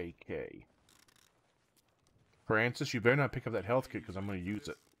classic AK. Francis, you better not pick up that health kit because I'm going to use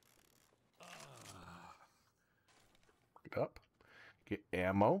it. Pick up. Get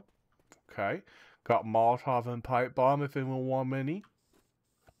ammo. Okay. Got Molotov and pipe bomb if anyone want any.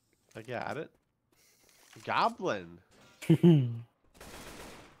 I got it. Goblin.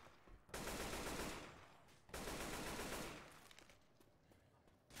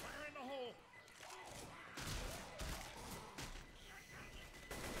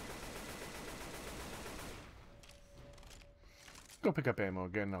 Go pick up ammo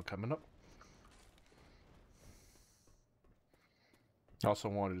again now coming up. I also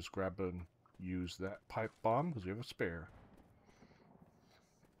want to just grab and use that pipe bomb because we have a spare.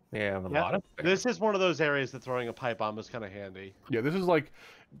 Yeah, I have a Yeah, lot of. This is one of those areas that throwing a pipe bomb is kind of handy. Yeah, this is like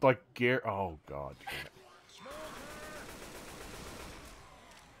Gare. Oh God. Damn it.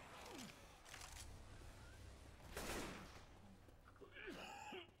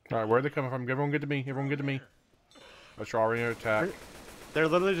 All right, where are they coming from? Everyone get to me. Everyone get to me. Let's already under attack. They're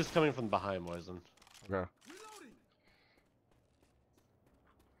literally just coming from behind, Moisen. Okay.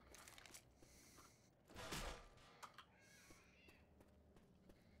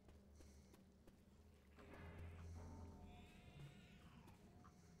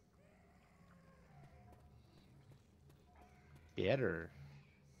 Better.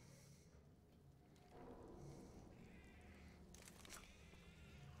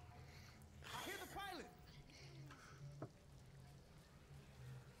 I hear the pilot.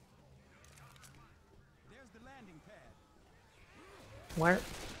 There's the landing pad. Where?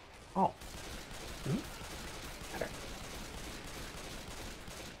 Oh. Better.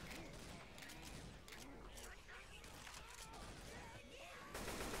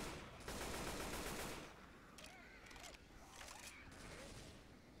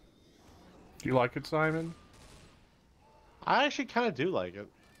 Do you like it, Simon? I actually kind of do like it.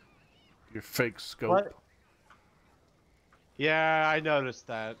 Your fake scope. What? Yeah, I noticed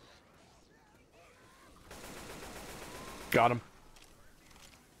that. Got him.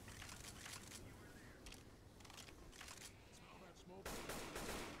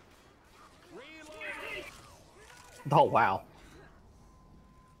 Oh wow.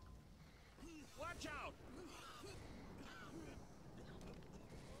 Watch out.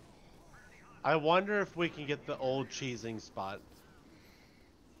 I wonder if we can get the old cheesing spot.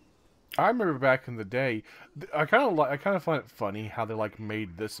 I remember back in the day, I kind of find it funny how they like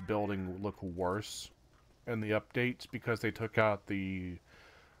made this building look worse in the updates because they took out the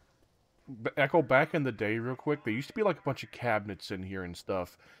Echo. Back in the day, real quick, there used to be like a bunch of cabinets in here and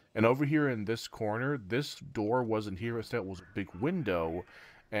stuff, and over here in this corner, this door wasn't here. Instead, it was a big window,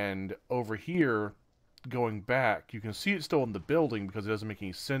 and over here, going back, you can see it still in the building because it doesn't make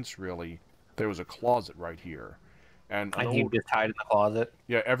any sense really. There was a closet right here. And And he just hide in the closet.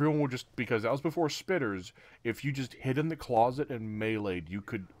 yeah, everyone would just, because that was before spitters, if you just hid in the closet and meleeed, you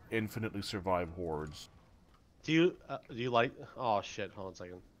could infinitely survive hordes. Do you like? Oh shit! Hold on a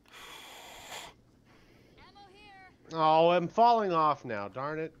second. Ammo here. Oh, I'm falling off now.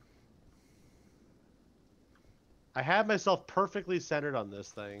 Darn it! I had myself perfectly centered on this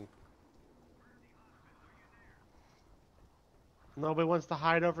thing. Nobody wants to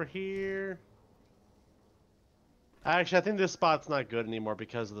hide over here. Actually, I think this spot's not good anymore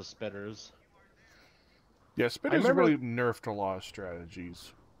because of the spitters. Yeah, spitters remember- really nerfed a lot of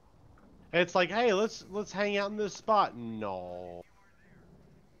strategies. It's like, hey, let's hang out in this spot. No.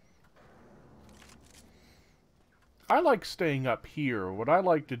 I like staying up here. What I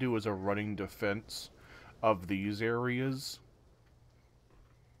like to do is a running defense of these areas.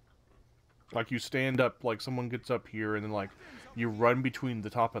 Like you stand up, like someone gets up here, and then like You run between the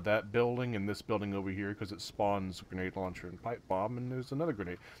top of that building and this building over here because it spawns grenade launcher and pipe bomb, and there's another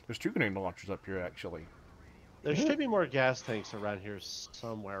grenade. There's 2 grenade launchers up here, actually. There should be more gas tanks around here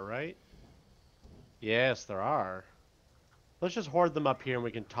somewhere, right? Yes, there are. Let's just hoard them up here and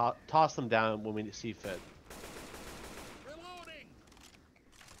we can toss them down when we see fit. Reloading.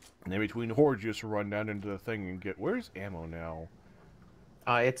 And then between hordes, you just run down into the thing and get... Where's ammo now?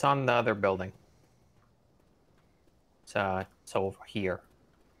 It's on the other building. It's over here.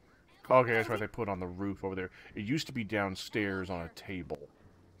 Okay, that's why they put on the roof over there. It used to be downstairs on a table.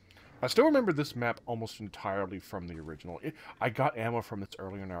 I still remember this map almost entirely from the original. I got ammo from this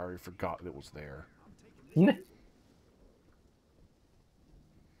earlier and I already forgot it was there.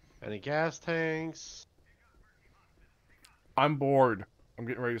 Any gas tanks? I'm bored. I'm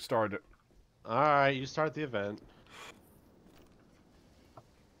getting ready to start it. Alright, you start the event.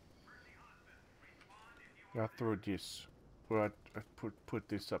 I throw this. Put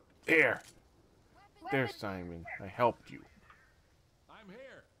this up there. There, Simon. I helped you. I'm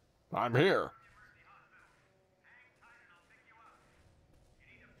here. I'm here.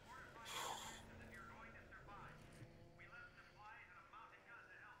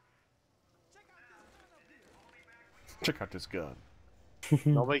 Check out this gun.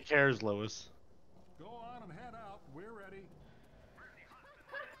 Nobody cares, Lewis. Go on and head out. We're ready.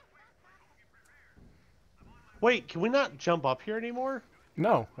 Wait, can we not jump up here anymore?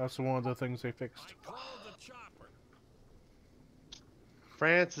 No, that's one of the things they fixed. Call the chopper.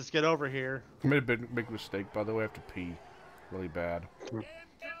 Francis, get over here. I made a big mistake, by the way. I have to pee really bad. Incoming.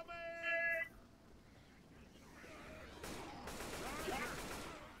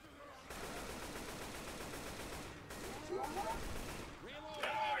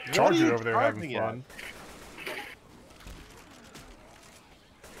 What are Charger you over there having charging at? fun.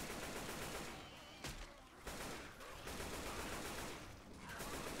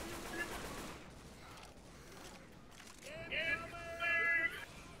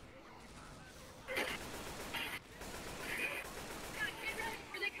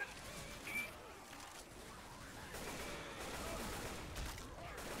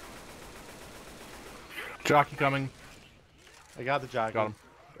 Jockey coming. I got the jockey. Got him.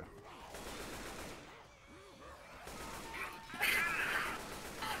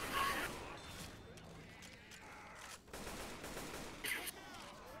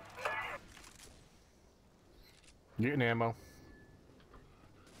 Getting ammo.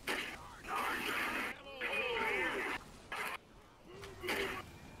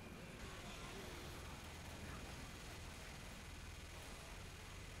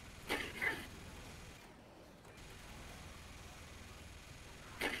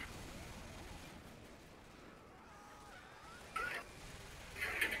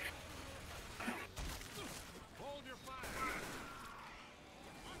 Hold your fire.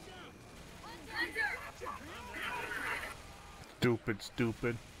 Stupid,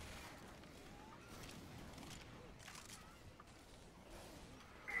 stupid.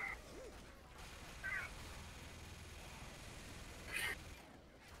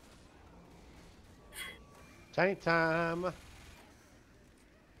 Tank time.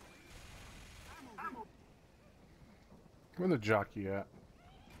 Where's the jockey at?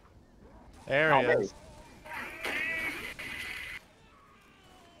 There he is.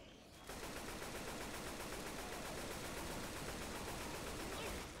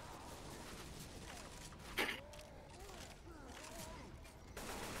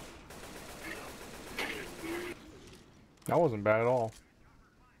 That wasn't bad at all.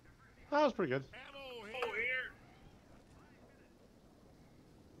 That was pretty good. Ammo here.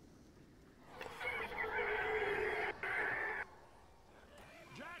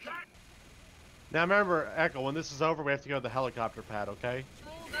 Jack. Now remember, Echo, when this is over, we have to go to the helicopter pad, okay?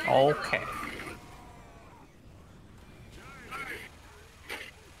 Okay.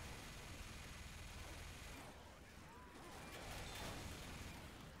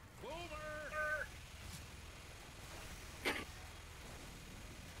 Boomer.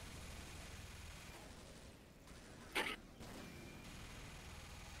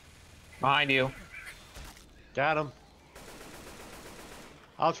 Behind you. Got him.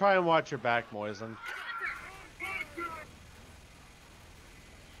 I'll try and watch your back, Moisen.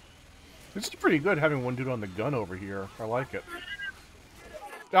 This is pretty good having one dude on the gun over here. I like it.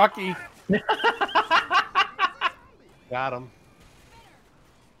 Jockey! Got him.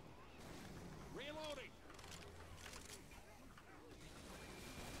 Reloading.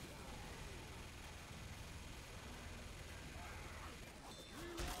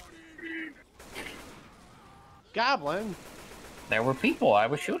 Goblin. There were people I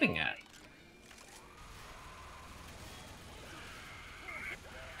was shooting at.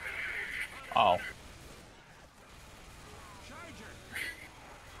 Oh.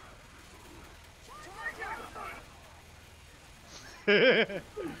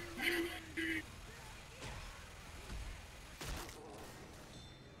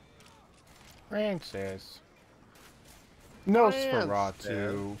 Francis. Francis.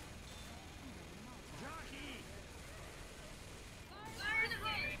 Nosferatu.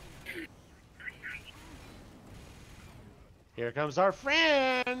 Here comes our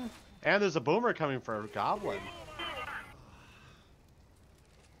friend! And there's a boomer coming for a goblin.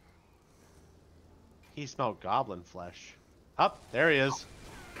 He smelled goblin flesh. Up, there he is.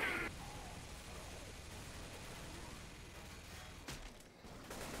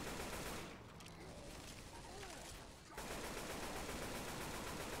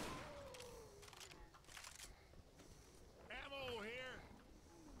 Ammo here.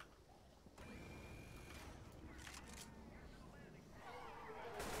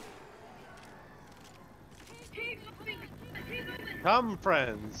 Come,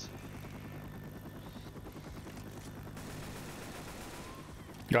 friends.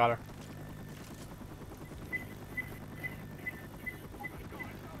 Got her.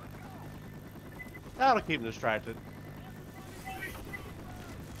 That'll keep him distracted.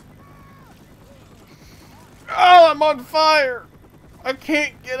 Oh, I'm on fire! I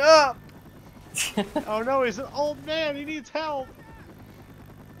can't get up! Oh no, he's an old man. He needs help.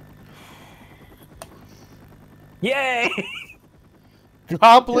 Yay!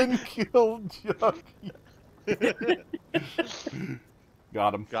 Goblin killed Jockey.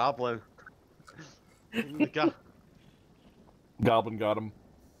 Got him. Goblin. The go- Goblin got him.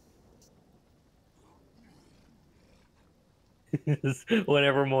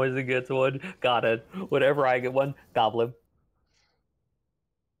 Whenever Moise gets one, got it. Whenever I get one, goblin.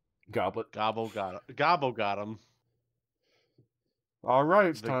 Goblet. Gobble got him. Gobble got him. All right,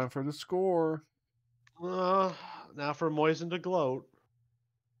 it's The- time for the score. Now for Moisen to gloat.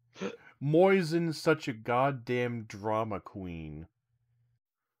 Moisen's such a goddamn drama queen.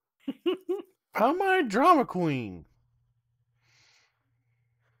 How am I a drama queen?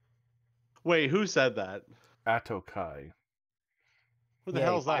 Wait, who said that? Atokai. Who the Yay,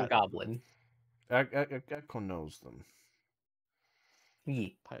 hell's I'm that? goblin. Echo knows them.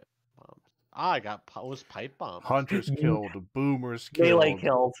 Yee. Was pipe bomb. Hunters killed. Boomers killed. Melee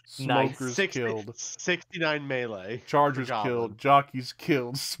killed. Nice. Smokers killed. 69 melee. Chargers for Goblin. killed. Jockeys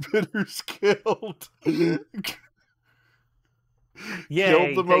killed. Spitters killed. Yay,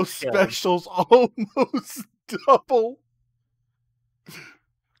 Killed the take most kills. specials almost double.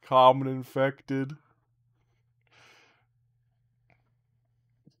 Common infected.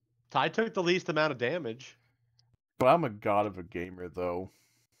 Ty took the least amount of damage. But I'm a god of a gamer, though.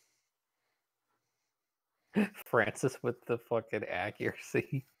 Francis with the fucking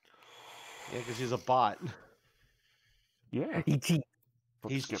accuracy. Yeah, because he's a bot. Yeah. He cheat.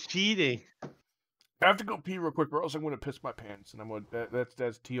 He's Skip. cheating. I have to go pee real quick, or else I'm going to piss my pants, and I'm going.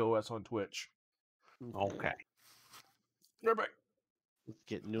 That's TOS on Twitch. Okay. Right back. Let's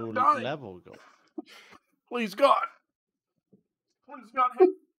get new dying. level going. Please God. Please God. Help.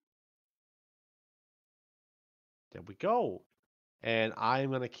 There we go. And I'm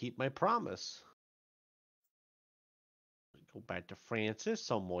going to keep my promise. Go back to Francis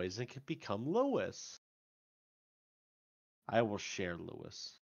so Moisen can become Lewis. I will share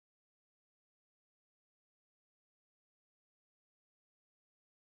Lewis.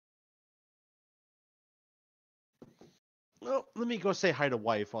 Well, let me go say hi to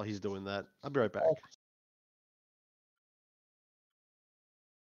wife while he's doing that. I'll be right back.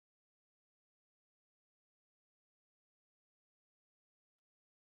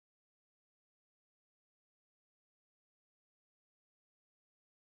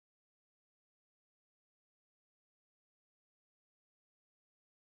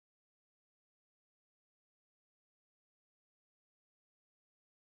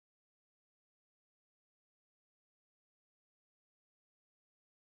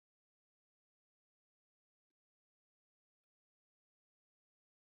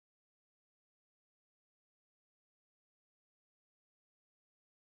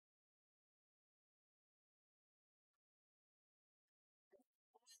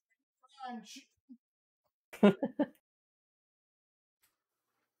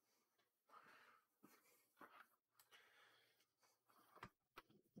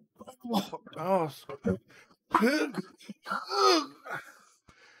 Oh.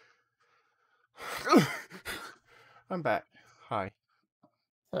 I'm back. Hi.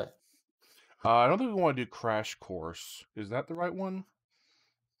 Hey. I don't think we want to do Crash Course. Is that the right one?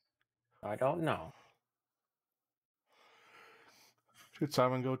 I don't know. Should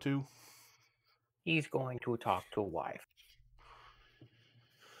Simon go too? He's going to talk to a wife.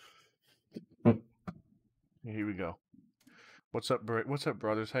 Here we go. What's up, What's up,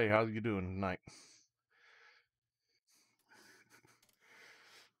 brothers? Hey, how you doing tonight?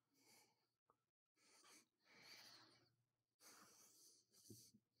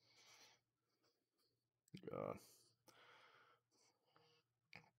 God.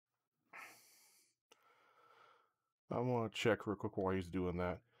 I want to check real quick while he's doing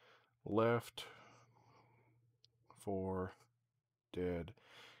that. Left 4 Dead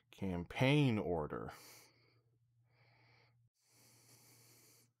campaign order.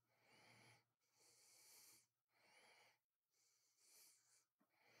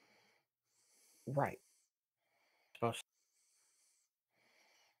 Right. Supposed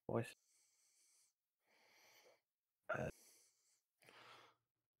voice.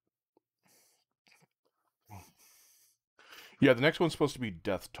 Yeah, the next one's supposed to be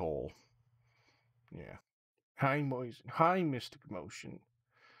Death Toll. Yeah. Hi, Hi, Mystic Motion.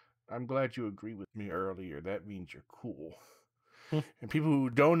 I'm glad you agreed with me earlier. That means you're cool. And people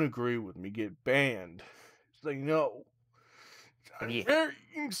who don't agree with me get banned. Say no. I'm very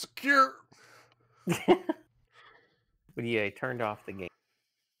insecure. But yeah, he turned off the game.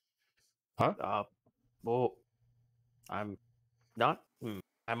 Huh? Well, I'm not.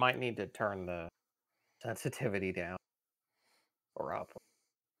 I might need to turn the sensitivity down or up.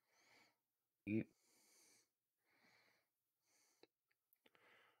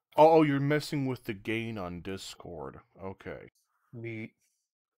 Oh, you're messing with the gain on Discord. Okay. Mute.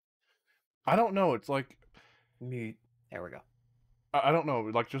 I don't know. It's like... Mute. There we go. I don't know.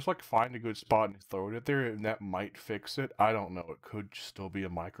 Like, just like find a good spot and throw it there, and that might fix it. I don't know. It could still be a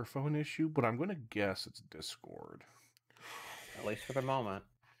microphone issue, but I'm going to guess it's Discord. At least for the moment.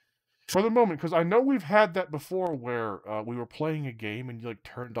 For the moment, because I know we've had that before where we were playing a game and you like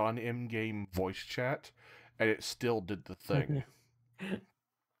turned on in-game voice chat, and it still did the thing.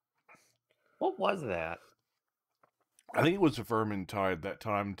 What was that? I think it was Vermintide that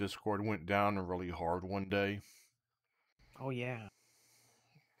time. Discord went down really hard one day. Oh, yeah.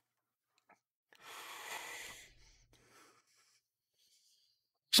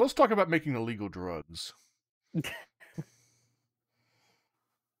 So let's talk about making illegal drugs.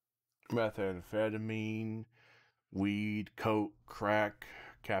 Methamphetamine, weed, coke, crack,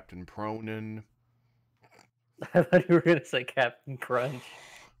 Captain Pronin. I thought you were going to say Captain Crunch.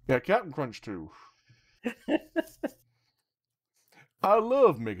 Yeah, Captain Crunch too. I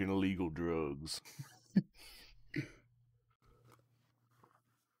love making illegal drugs. What's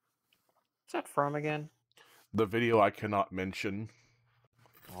that from again? The video I cannot mention.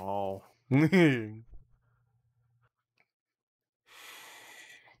 Oh. For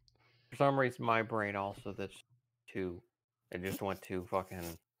some reason, my brain also it just went to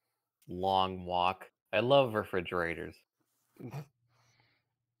fucking long walk. I love refrigerators.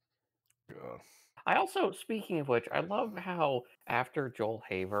 God. I also, speaking of which, I love how after Joel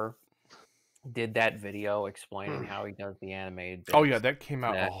Haver did that video explaining how he does the animated bits, Oh yeah, that came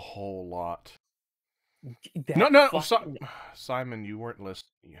out a whole lot. that No, fucking... Simon, you weren't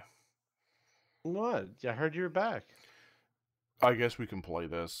listening. What? I heard you were back. I guess we can play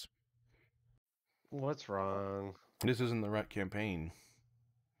this. What's wrong? This isn't the right campaign.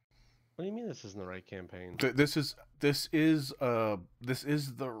 What do you mean this isn't the right campaign? This is the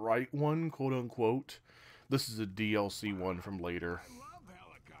right one, quote unquote. This is a DLC one from later. I love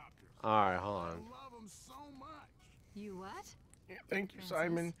helicopters. All right, hold I on. love them so much. You what? Yeah, thank you,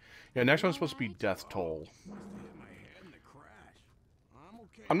 Simon. Yeah, next one's supposed to be Death Toll. Hit my head in the crash. I'm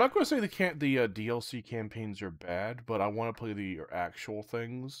okay. I'm not going to say the DLC campaigns are bad, but I want to play the actual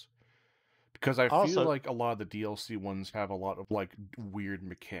things. Because I feel like a lot of the DLC ones have a lot of, like, weird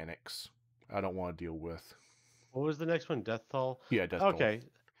mechanics I don't want to deal with. What was the next one? Death Toll? Yeah, Death Toll. Okay.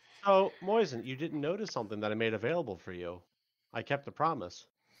 So, Moisen, you didn't notice something that I made available for you. I kept the promise.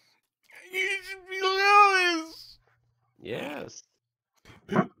 You should be Lewis! Yes.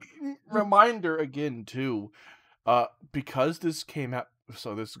 Reminder again, too. Because this came out...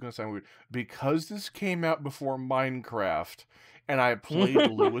 So this is going to sound weird. Because this came out before Minecraft... And I played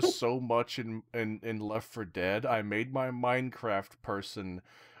Lewis so much in Left 4 Dead, I made my Minecraft person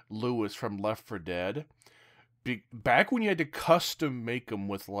Lewis from Left 4 Dead. Back when you had to custom make them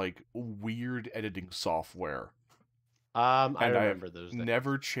with, like, weird editing software. I remember those days.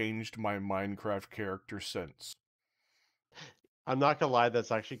 Never changed my Minecraft character since. I'm not gonna lie,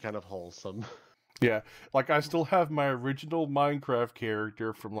 that's actually kind of wholesome. Yeah, like, I still have my original Minecraft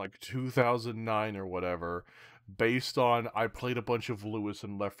character from, like, 2009 or whatever, based on, I played a bunch of Lewis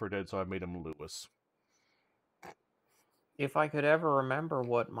in Left 4 Dead, so I made him Lewis. If I could ever remember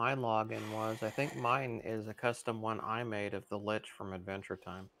what my login was, I think mine is a custom one I made of the Lich from Adventure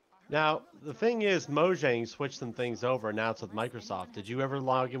Time. Now, the thing is, Mojang switched some things over, and now it's with Microsoft. Did you ever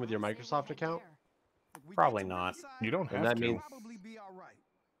log in with your Microsoft account? Probably not. You don't And have that to. means-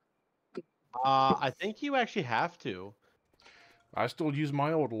 I think you actually have to. I still use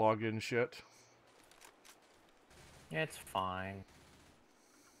my old login shit. It's fine.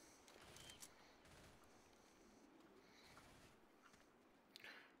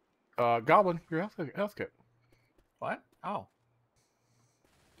 Goblin, your health kit. What? Oh.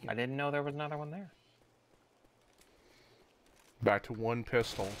 I didn't know there was another one there. Back to one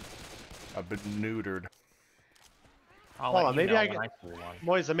pistol. I've been neutered. I'll Hold let on, you maybe know I when can- I see one.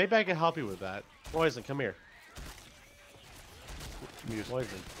 Moisen, maybe I can help you with that. Moisen, come here. Let me just-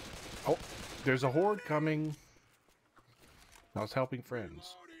 Moisen. Oh, there's a horde coming. I was helping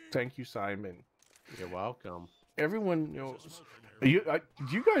friends. Thank you, Simon. You're welcome. Everyone, you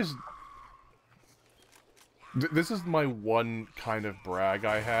guys. This is my one kind of brag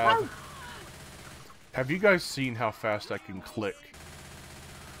I have. Have you guys seen how fast I can click?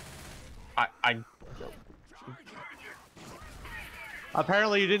 I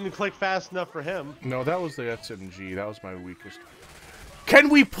Apparently, you didn't click fast enough for him. No, that was the SMG. That was my weakest. Can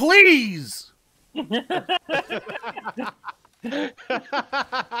we please?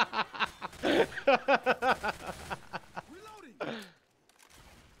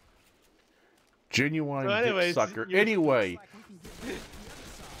 Genuine So anyways, dick sucker. you're- Anyway,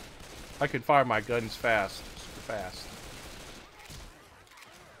 I can fire my guns fast, super fast.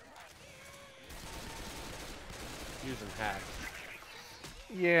 Using hack.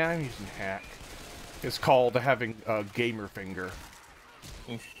 Yeah, I'm using hack. It's called having a gamer finger.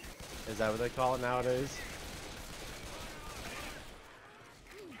 Is that what they call it nowadays?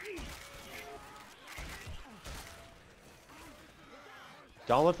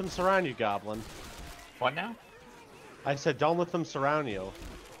 Don't let them surround you, Goblin. What now? I said don't let them surround you.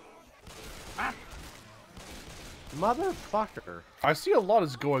 Ah. Motherfucker. I see a lot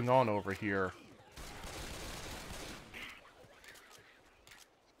is going on over here.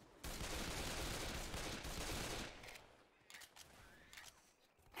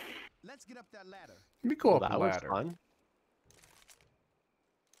 Let's get up that ladder. Let me go Well, up that a was ladder. fun.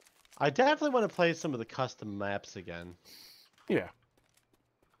 I definitely want to play some of the custom maps again. Yeah.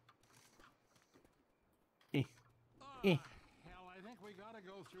 Eh. Eh. Hell, I think we gotta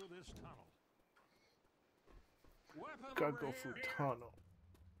go through this tunnel. Weapon Gotta over go here. through tunnel.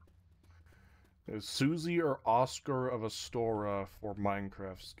 There's Susie or Oscar of Astora for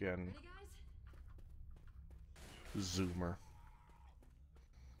Minecraft skin. Ready, guys? Zoomer.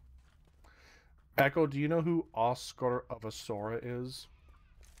 Echo, do you know who Oscar of Astora is?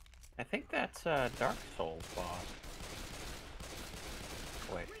 I think that's Dark Souls boss.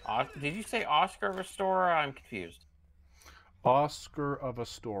 Wait, did you say Oscar Restorer? I'm confused. Oscar of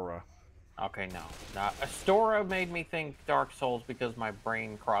Astora. Okay, no. Not Astora made me think Dark Souls because my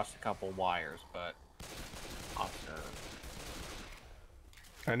brain crossed a couple wires, but Oscar.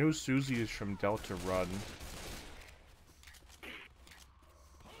 I know Susie is from Delta Run.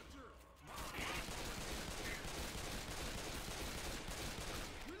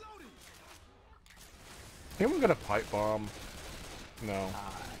 Anyone got a pipe bomb? No.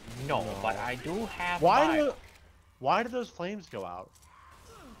 No, but I do have Why do those flames go out?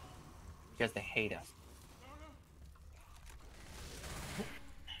 because they hate us.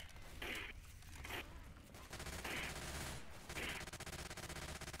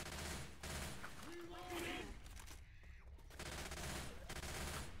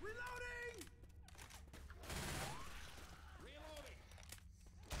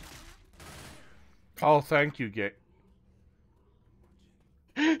 Oh, thank you, Gay.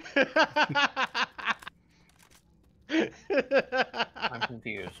 I'm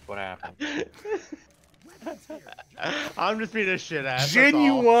confused. What happened? I'm just being a shit ass.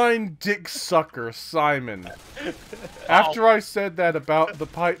 Genuine dick sucker, Simon. After I said that about the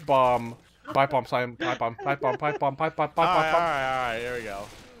pipe bomb, Simon, pipe bomb. Alright, here we go.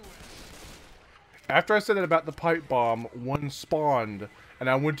 After I said that about the pipe bomb, one spawned, and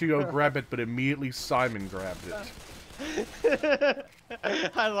I went to go grab it, but immediately Simon grabbed it.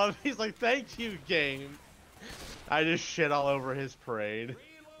 I love he's like, thank you, game. I just shit all over his parade.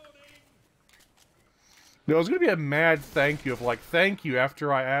 There was gonna be a mad thank you of like, thank you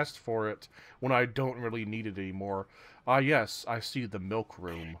after I asked for it, when I don't really need it anymore. Ah yes, I see the milk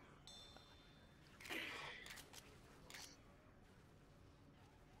room.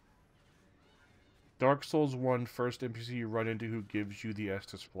 Dark Souls 1 first NPC you run into who gives you the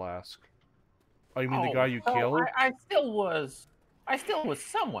Estus Flask. Oh, you mean the guy you killed? I still was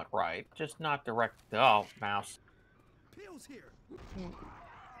somewhat right, just not direct. Oh, mouse. Pills here.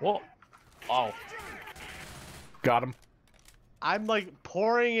 Whoa. Oh. Got him. I'm like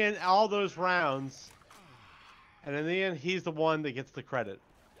pouring in all those rounds, and in the end, he's the one that gets the credit.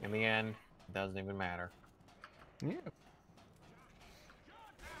 In the end, it doesn't even matter. Yeah. Damn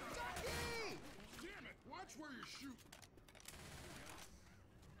it! Watch where you're shooting.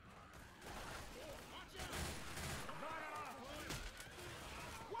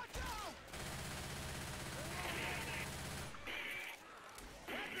 Watch out!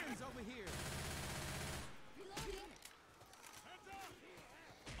 Weapons over here.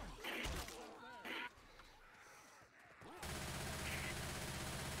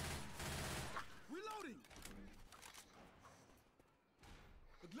 Reloading.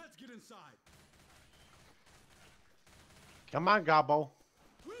 But let's get inside. Come on, Gobbo.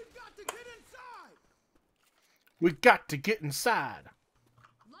 We've got to get inside. We got to get inside.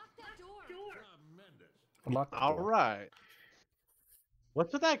 Lock that door. Tremendous. Unlock the All door. right.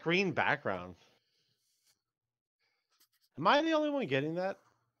 What's with that green background? Am I the only one getting that?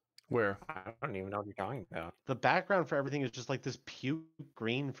 Where? I don't even know what you're talking about. The background for everything is just like this puke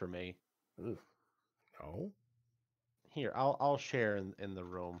green for me. Ooh. No. Here, I'll share in the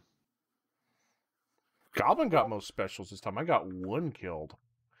room. Goblin got most specials this time. I got one killed.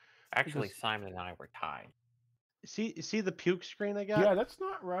 Actually, Because- Simon and I were tied. See the puke screen I got? Yeah, that's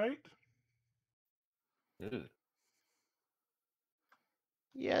not right. Ooh.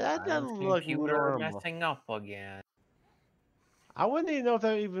 Yeah, that doesn't Simon's look computer normal. messing up again. I wouldn't even know if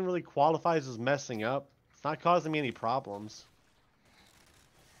that even really qualifies as messing up. It's not causing me any problems.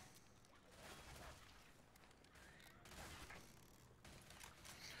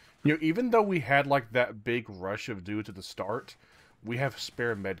 You know, even though we had like that big rush of dudes at the start, we have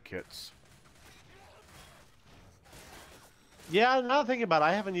spare med kits. Yeah, now thinking about it,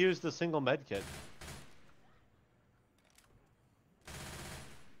 I haven't used a single med kit.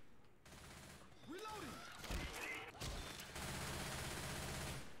 Reloading.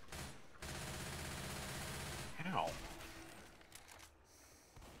 Ow.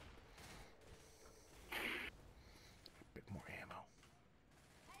 Bit more ammo.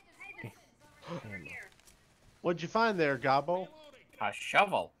 What'd you find there, Gobbo? A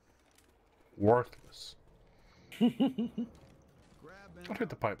shovel. Worthless. Grab Don't hit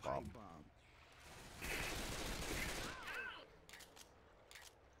the pipe bomb.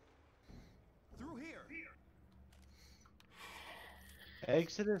 Through here.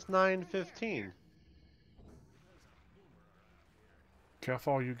 Exodus 9:15.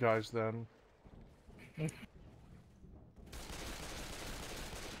 Careful, all you guys then.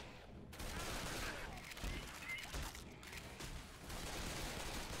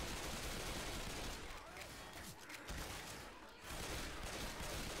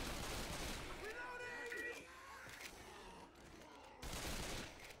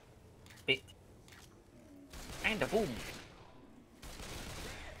 Bit. And a boom.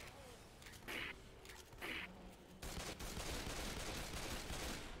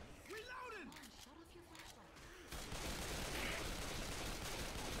 Reloading.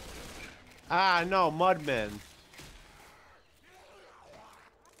 Ah, no, Mudmen.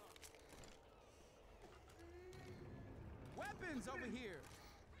 Weapons over here.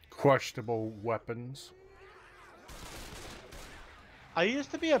 Questionable weapons. I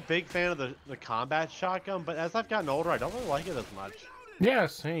used to be a big fan of the combat shotgun, but as I've gotten older, I don't really like it as much. Yeah,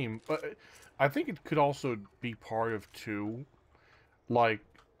 same. But I think it could also be part of two. Like,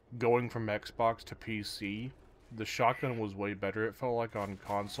 going from Xbox to PC, the shotgun was way better, it felt like, on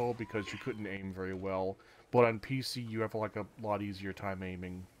console, because you couldn't aim very well. But on PC, you have, like, a lot easier time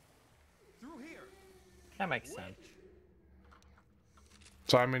aiming. Through here. That makes sense.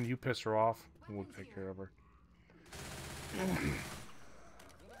 Simon, you piss her off, and we'll take care of her.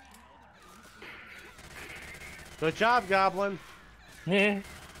 Good job, Goblin. Yeah.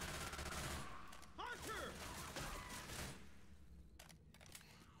 Hunter.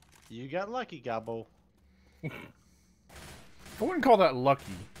 You got lucky, Gobbo. I wouldn't call that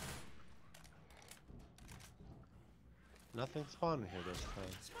lucky. Nothing spawned here this time.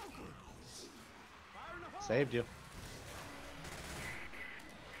 Saved you.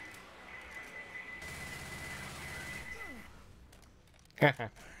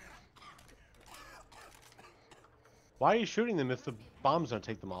 Why are you shooting them if the bombs don't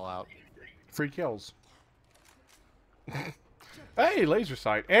take them all out? Free kills. Hey, laser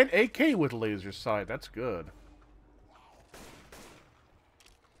sight. And AK with laser sight. That's good.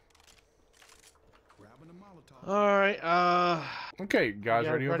 Grabbing a Molotov. All right. Okay, guys,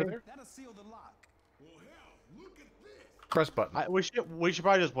 Yeah, ready over ready? there? That'll seal the lock. Press button. We should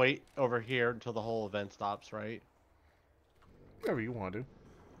probably just wait over here until the whole event stops, right? Whatever you want to do.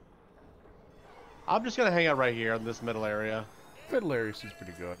 I'm just gonna hang out right here in this middle area. Fiddle area seems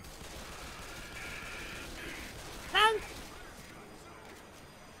pretty good.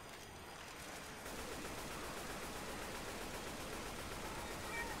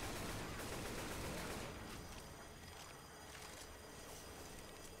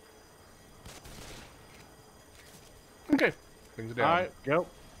 Okay, things are down. All right, go.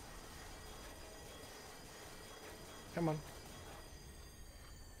 Come on.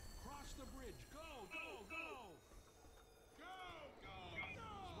 Cross the bridge. Go, go, go. Go, go, go.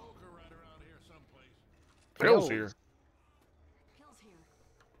 Smoker right around here someplace. Phil's here. Kills here.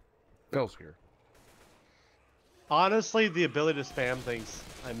 Phil's here. Honestly, the ability to spam things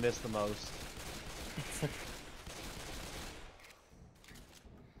I miss the most.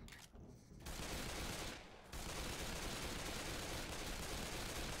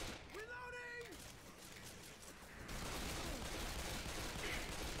 Reloading.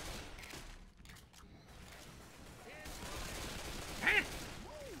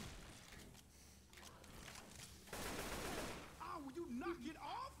 Oh, will you knock it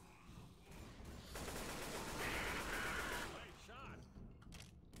off? Nice shot.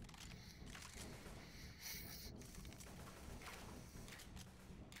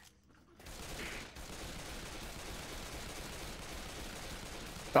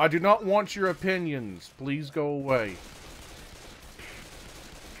 I do not want your opinions. Please go away.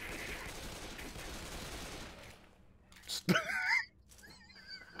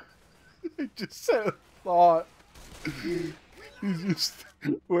 I just said a thought. You just,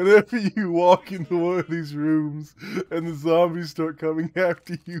 whenever you walk into one of these rooms and the zombies start coming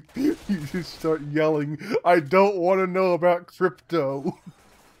after you, you just start yelling, I don't want to know about crypto.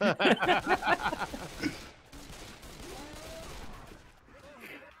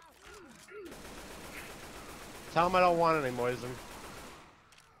 Tell him I don't want any Moisen.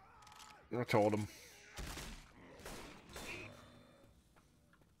 I told him.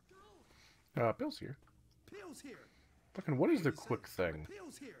 Bill's here. Pills here. Fucking, what is the quick thing?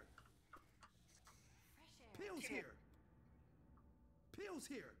 Pills here. Pills here. Pills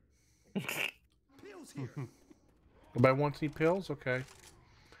here. Pills here. Anybody want any pills? Okay.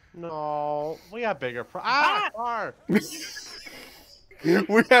 No, we got bigger car!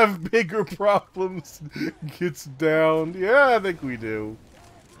 We have bigger problems. Gets down. Yeah, I think we do.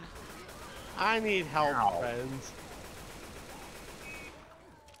 I need help, friends.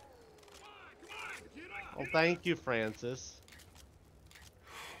 Well, thank you, Francis.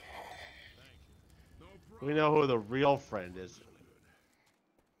 We know who the real friend is.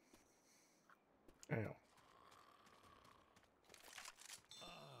 Ow. I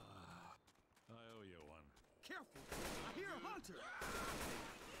owe you one. Careful. I hear a hunter.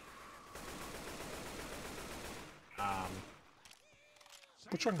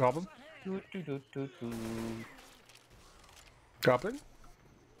 Which one, Goblin? Doo, doo, doo, doo, doo. Goblin?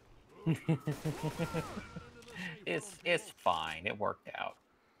 It's fine. It worked out.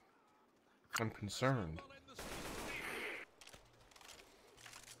 I'm concerned.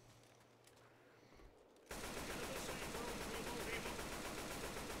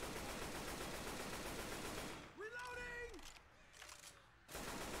 Reloading.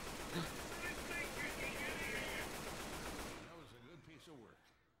 That was a good piece of work.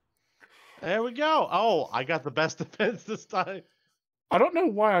 There we go. Oh, I got the best defense this time. I don't know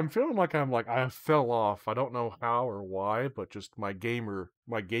why I'm feeling like I fell off. I don't know how or why, but just my gamer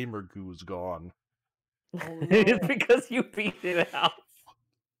goo is gone. It's because you beat it out.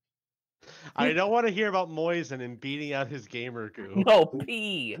 I don't want to hear about Moisen and beating out his gamer goo. No,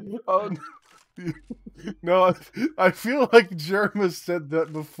 P. Oh, no, I feel like Jerma said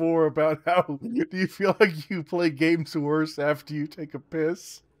that before about how do you feel like you play games worse after you take a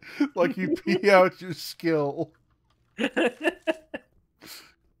piss? Like you pee out your skill.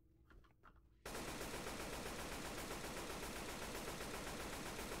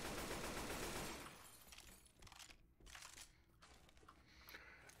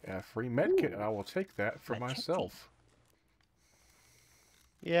 Yeah, free medkit, and I will take that for myself.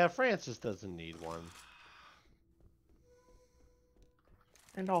 Yeah, Francis doesn't need one.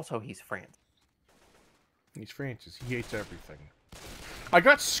 And also, he's France. He's Francis. He hates everything. I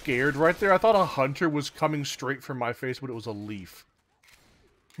got scared right there. I thought a hunter was coming straight for my face, but it was a leaf.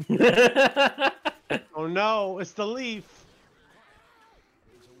 Oh no, it's the leaf.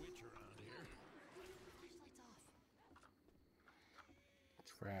 There's a witch around here.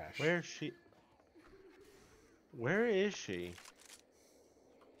 Trash. Where's she? Where is she?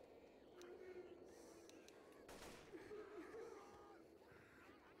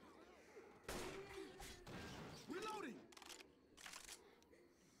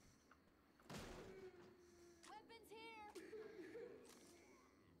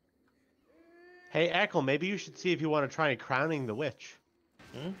 Hey, Echo, maybe you should see if you want to try crowning the witch.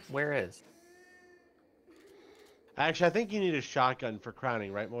 Where is? Actually, I think you need a shotgun for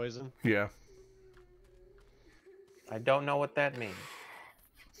crowning, right, Moisen? Yeah. I don't know what that means.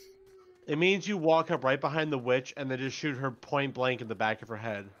 It means you walk up right behind the witch and then just shoot her point blank in the back of her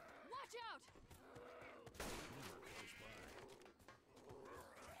head. Watch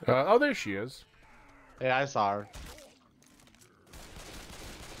out! Oh, there she is. Hey, I saw her.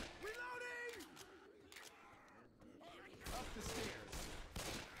 Reloading! Up the stairs.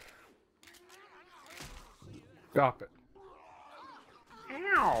 Stop it.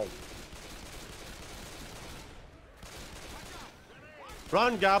 Ow!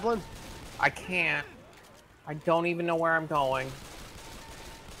 Run, Goblin! I can't. I don't even know where I'm going.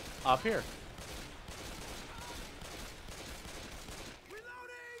 Up here.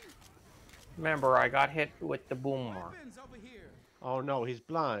 Reloading! Remember, I got hit with the boomer. Weapons over here. Oh no, he's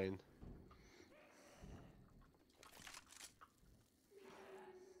blind.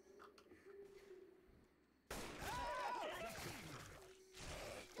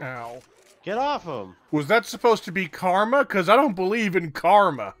 Ow. Get off him! Was that supposed to be karma? Because I don't believe in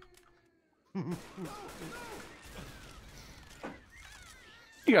karma. You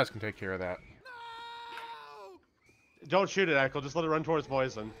guys can take care of that. Don't shoot it, Echo. Just let it run towards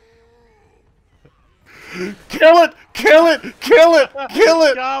Moisen. Kill it! Kill it! Kill it! Kill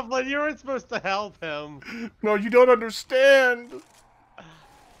it! Goblin, you weren't supposed to help him. No, you don't understand.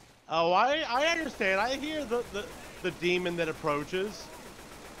 Oh, I understand. I hear the demon that approaches.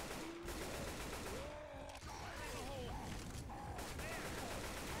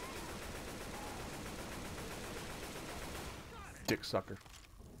 Dick sucker.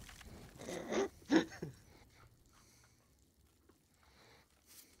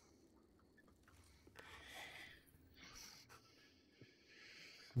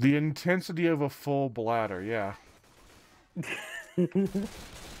 The intensity of a full bladder, yeah. Reloading!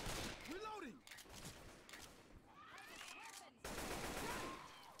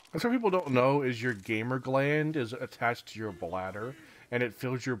 That's what people don't know is your gamer gland is attached to your bladder, and it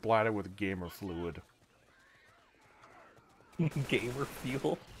fills your bladder with gamer fluid. Gamer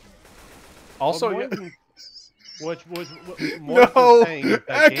fuel. Also, Well, yeah, Which was no, Echo,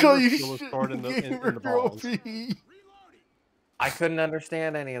 Echo, you was should stored in gamer the girl balls. pee. I couldn't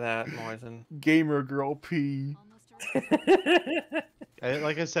understand any of that, Moisen. Gamer girl pee. Almost around.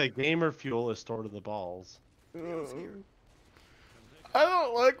 Like I said, gamer fuel is stored in the balls. I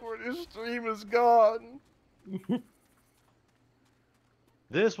don't like where this stream has gone.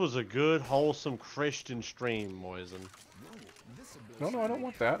 This was a good, wholesome Christian stream, Moisen. No, I don't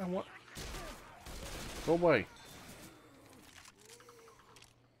want that. I want. Go away.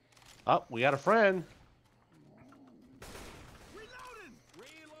 Oh, we got a friend. Reloading!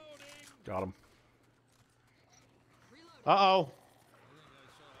 Reloading! Got him. Uh-oh.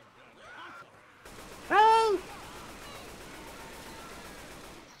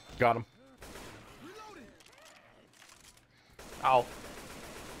 Got him. Reloading! Ow.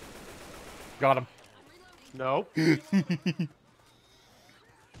 Got him. Nope.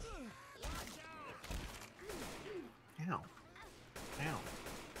 Ow. Ow.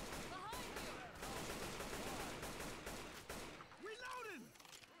 Reloading!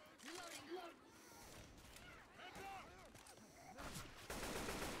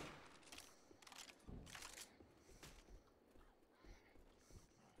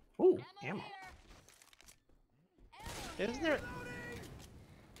 Ooh, ammo. Isn't there...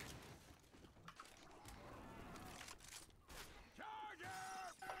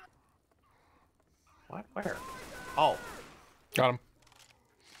 What? Where? Oh. Got him.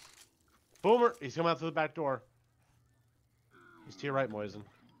 Boomer! He's coming out through the back door. He's to your right, Moisen.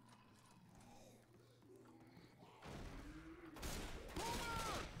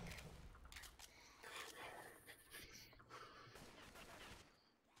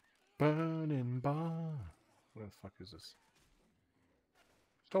 Burning bar. Where the fuck is this?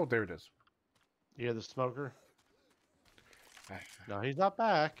 Oh, there it is. You hear the smoker? No, he's not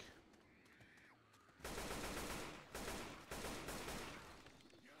back.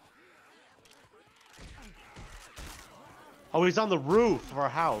 Oh, he's on the roof of our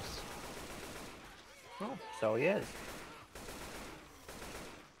house. Oh, so he is.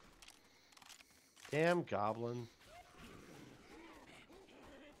 Damn goblin.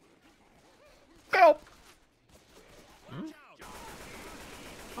 Help!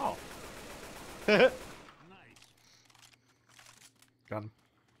 Oh. Got him.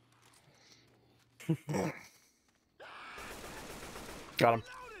 Got him.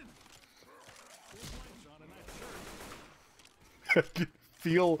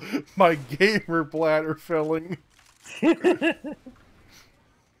 feel my gamer bladder filling.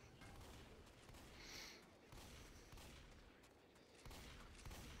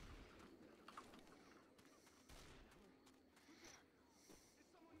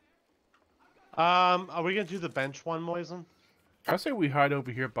 Are we gonna do the bench one, Moisen? I say we hide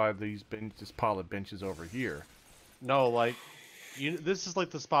over here by this pile of benches over here. No, like, this is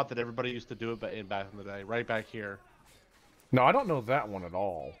like the spot that everybody used to do it back in the day, right back here. No, I don't know that one at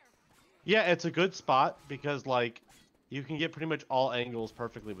all. Yeah, it's a good spot because, like, you can get pretty much all angles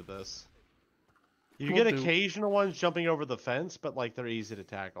perfectly with this. You We'll get do. occasional ones jumping over the fence, but, like, they're easy to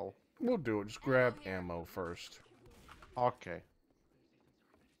tackle. We'll do it. Just grab ammo first. Okay.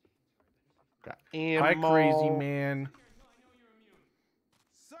 Got Hi, ammo. crazy man.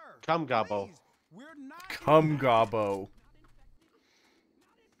 Sir, Come, Gobbo. please, we're not Come, Gobbo.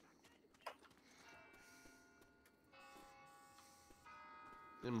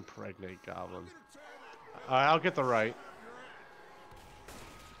 Impregnate goblin. Alright, I'll get the right.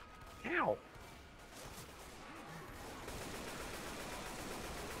 Ow.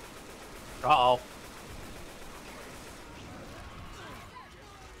 Uh-oh.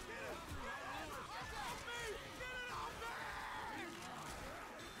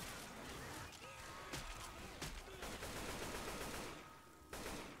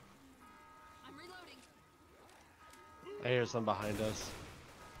 I'm reloading. I hear some behind us.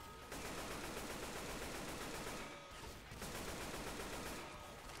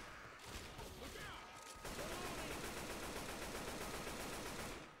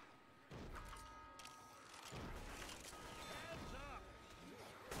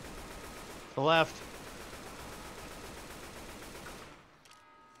 The left.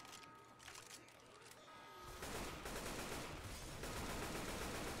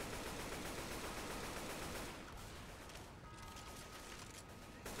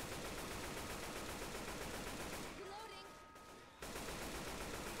 Reloading.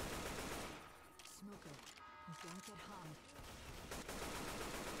 Smoker, don't get hung.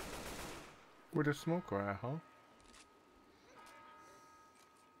 Where the smoker at, huh?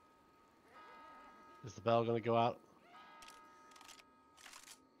 Is the bell gonna go out?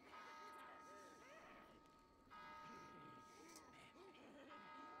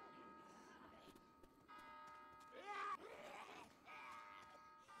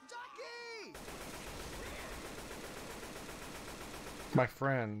 Ducky! My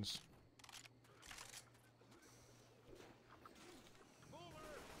friends.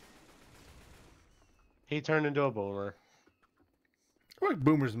 He turned into a boomer. I feel like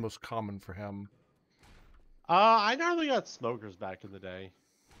Boomer's the most common for him. I normally got smokers back in the day.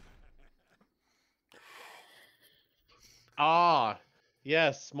 Ah,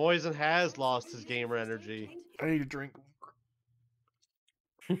 yes, Moisen has lost his gamer energy. I need a drink.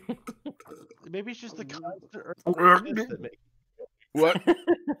 Maybe it's just the constant urge that What?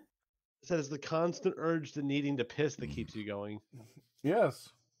 says the constant urge to needing to piss that keeps you going. Yes.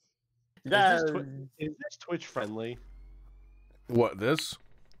 Is this Twitch friendly? What, this?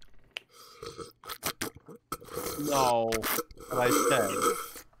 No, what I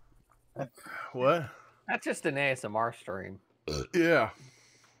said. What? That's just an ASMR stream. Yeah.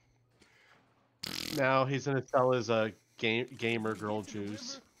 Now he's gonna sell his gamer girl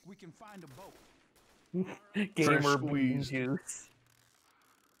juice. We can find a boat. Gamer bean squeezed. juice.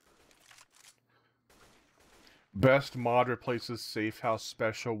 Best mod replaces safe house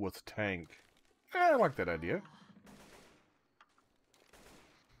special with tank. I like that idea.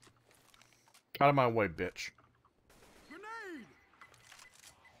 Out of my way, bitch. Grenade!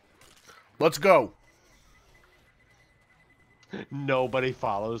 Let's go. Nobody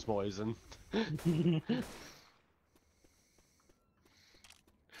follows Moisen.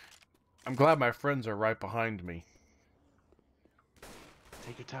 I'm glad my friends are right behind me.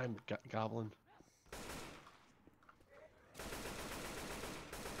 Take your time, Goblin.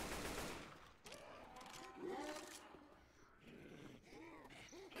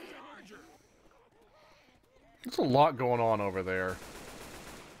 There's a lot going on over there.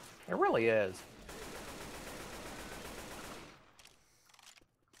 It really is.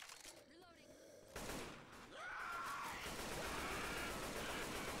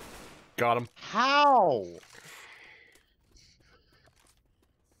 Got him. How?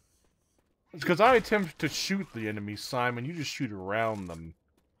 It's because I attempt to shoot the enemy, Simon. You just shoot around them.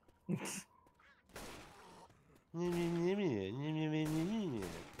 Reloading!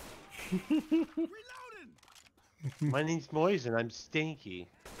 My name's Moisen. I'm stinky.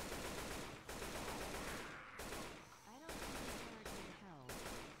 I don't think this barricade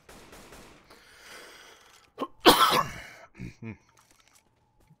held.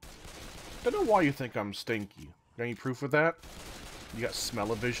 Don't know why you think I'm stinky. Got any proof of that? You got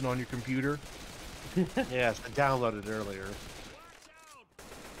smell-o-vision on your computer? Yes, I downloaded it earlier.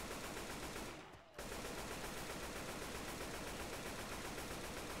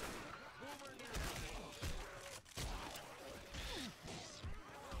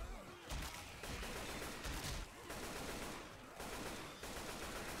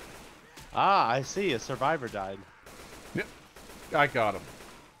 Ah, I see. A survivor died. Yep. I got him.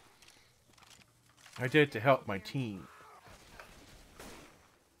 I did it to help my team.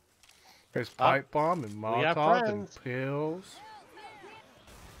 There's pipe bomb and got Molotov and friends. pills.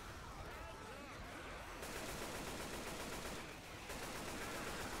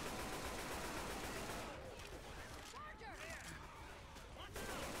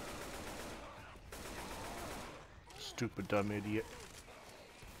 Stupid dumb idiot.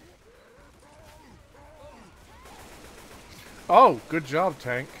 Oh, good job,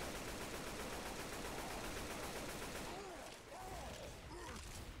 tank.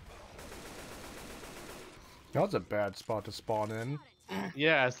 That was a bad spot to spawn in.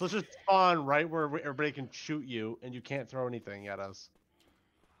 Yeah, so let's just spawn right where everybody can shoot you, and you can't throw anything at us.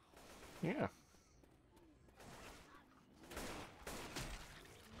 Yeah.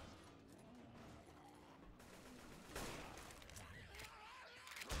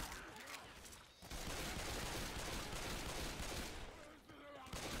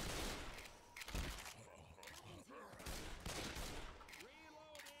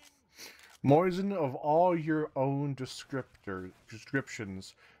 Moisen, of all your own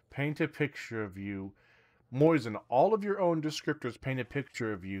descriptions, paint a picture of you. Moisen, all of your own descriptors paint a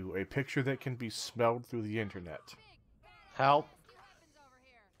picture of you, a picture that can be smelled through the internet. Help.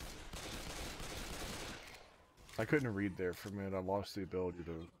 I couldn't read there for a minute. I lost the ability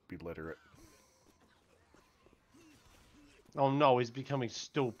to be literate. Oh no, he's becoming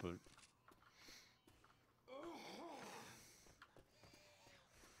stupid.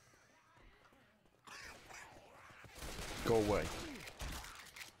 Go away.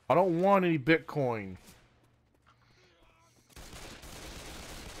 I don't want any Bitcoin.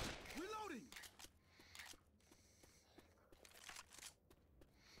 Reloading.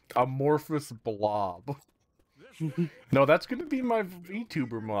 Amorphous blob. No, that's going to be my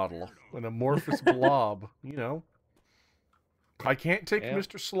VTuber model. An amorphous blob, you know. I can't take Yeah.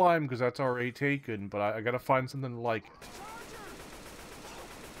 Mr. Slime because that's already taken, but I got to find something like it.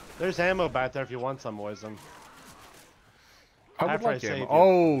 There's ammo back there if you want some, Moisen. I would After I like save ammo. you.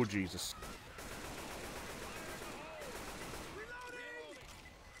 Oh, Jesus.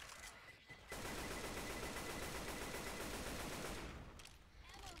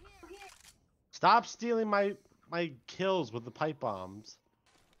 Stop stealing my kills with the pipe bombs.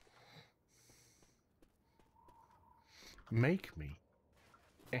 Make me.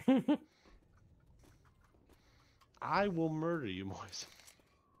 I will murder you, Moisen.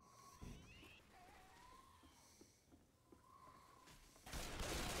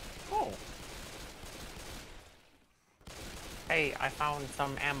 Oh. Hey, I found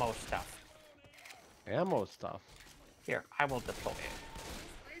some ammo stuff. Ammo stuff. Here, I will deploy it.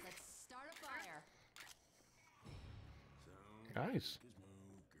 Let's start a fire. Nice.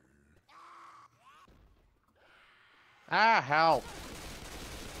 Ah, help.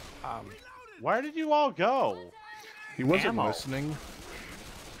 Where did you all go? He wasn't Ammo. listening.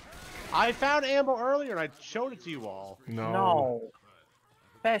 I found ammo earlier and I showed it to you all. No. No.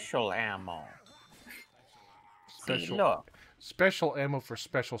 Special ammo. See, Special, look. special ammo for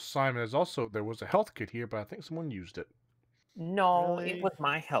Special Simon. There was a health kit here, but I think someone used it. No, Really? it was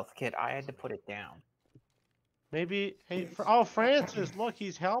my health kit. I had to put it down. Maybe, hey, oh, Francis, look,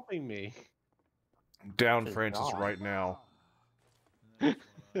 he's helping me. Down Good Francis job. right now.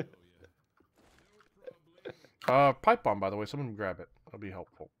 Pipe bomb, by the way. Someone grab it. That'll be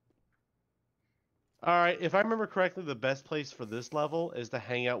helpful. All right, if I remember correctly, the best place for this level is to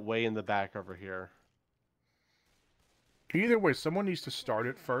hang out way in the back over here. Either way, someone needs to start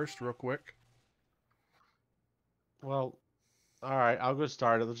it first, real quick. Well, all right, I'll go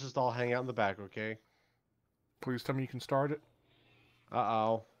start it. Let's just all hang out in the back, okay? Please tell me you can start it.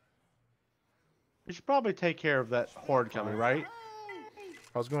 Uh-oh. We should probably take care of that horde coming, right?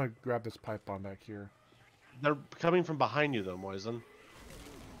 I was going to grab this pipe bomb back here. They're coming from behind you, though, Moisen.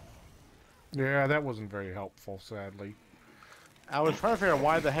 Yeah, that wasn't very helpful, sadly. I was trying to figure out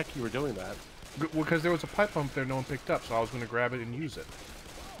why the heck you were doing that. Because there was a pipe bomb there no one picked up, so I was going to grab it and use it.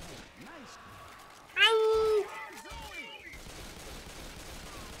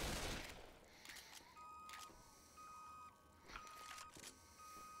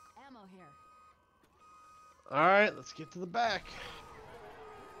 Ammo here. All right, let's get to the back.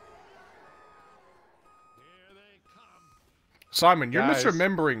 Simon, you're Guys.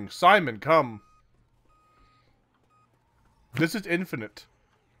 misremembering. Simon, come. This is infinite.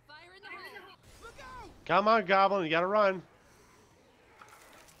 Fire in the hole. Come on, Goblin, you gotta run.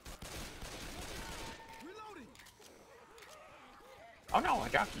 Reloading. Oh no, I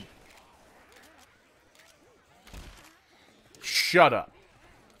got you. Shut up.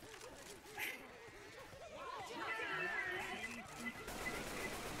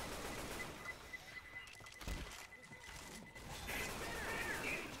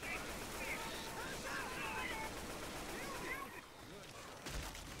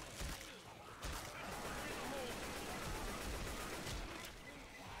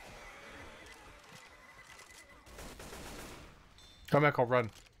 Come back, I'll run.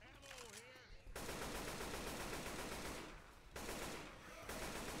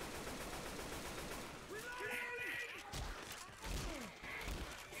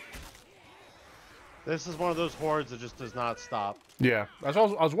 This is one of those hordes that just does not stop. Yeah, I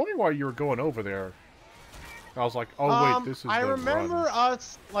was wondering why you were going over there. I was like, oh wait, this is I the remember run.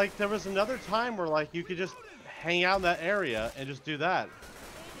 us, like, there was another time where, like, you could just hang out in that area and just do that.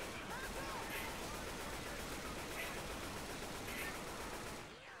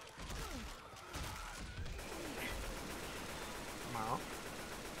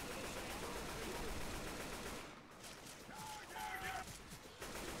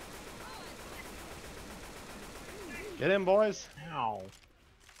 Get in, boys. Ow.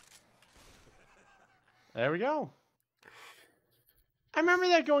 There we go. I remember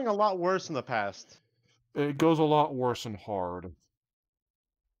that going a lot worse in the past. It goes a lot worse and hard.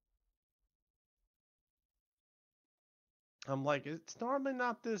 I'm like, it's normally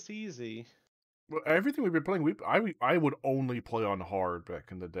not this easy. Well, everything we've been playing, I would only play on hard back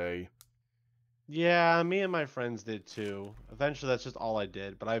in the day. Yeah, me and my friends did too. Eventually, that's just all I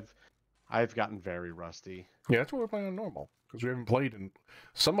did. But I've gotten very rusty. Yeah, that's what we're playing on normal because we haven't played in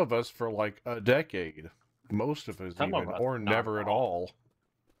some of us for like a decade. Most of us Some of even, us, or not never at all.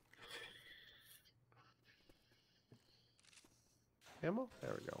 Ammo?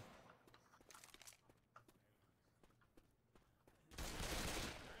 There we go. I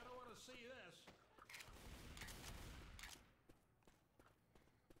don't want to see this.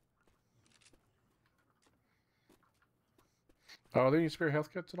 Are there any spare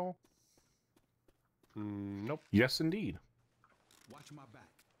health kits at all? Nope. Yes, indeed. Watch my back.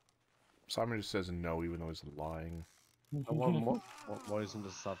 Simon just says no, even though he's lying. I want poison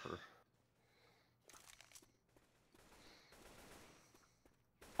to suffer.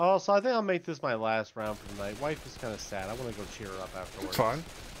 Oh, so I think I'll make this my last round for the night. Wife is kind of sad. I want to go cheer her up afterwards. It's fine.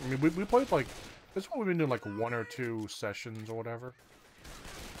 I mean, we played like this is what we've been doing, like 1 or 2 sessions or whatever.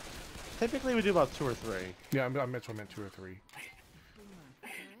 Typically, we do about 2 or 3. Yeah, I meant 2 or 3.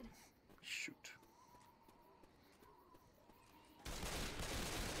 Shoot.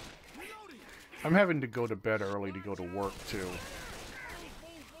 I'm having to go to bed early to go to work too.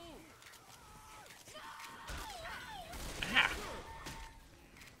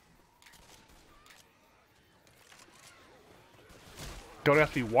 Don't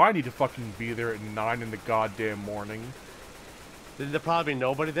ask me why I need to fucking be there at 9 in the goddamn morning. There'll probably be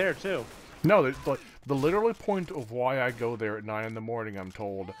nobody there, too. No, the literal point of why I go there at 9 in the morning, I'm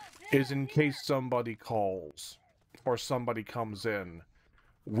told, is in case somebody calls or somebody comes in.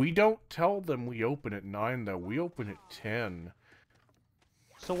 We don't tell them we open at 9, though. We open at 10.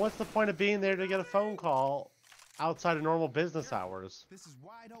 So what's the point of being there to get a phone call outside of normal business hours? This is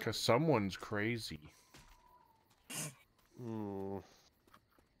wide open. Because someone's crazy. Hmm.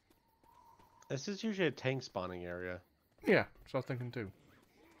 This is usually a tank spawning area. Yeah, so I was thinking too.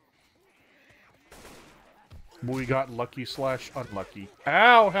 We got lucky / unlucky.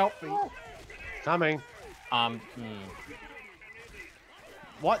 Ow, help me. Coming. Hmm.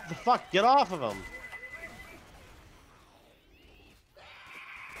 What the fuck? Get off of him.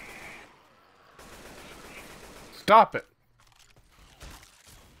 Stop it.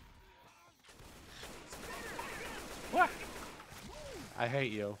 What? I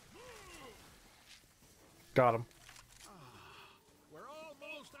hate you. Got him. We're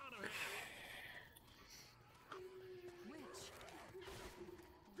almost out of here.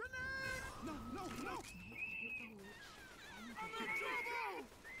 Grenade! No, no, no! I'm in trouble!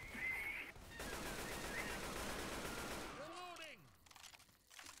 Reloading!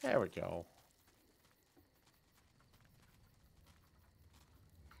 There we go.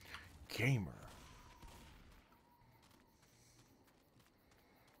 Gamer.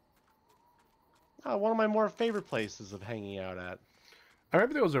 One of my more favorite places of hanging out at. I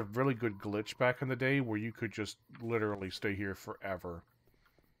remember there was a really good glitch back in the day where you could just literally stay here forever.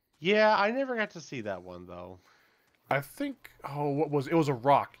 Yeah, I never got to see that one, though. I think, oh, what was it? It was a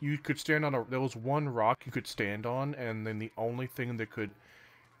rock. You could stand on a. There was one rock you could stand on, and then the only thing that could,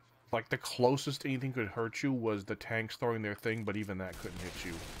 like, the closest anything could hurt you was the tanks throwing their thing, but even that couldn't hit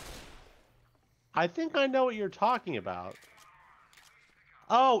you. I think I know what you're talking about.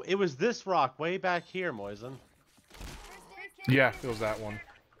 Oh, it was this rock way back here, Moisen. Yeah, it was that one.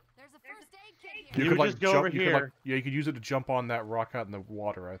 There's a first aid kit here. You could would like just go jump. over You could like, here. yeah, you could use it to jump on that rock out in the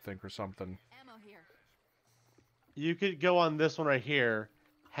water, I think, or something. Ammo here. You could go on this one right here,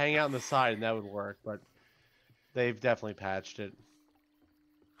 hang out on the side, and that would work. But they've definitely patched it.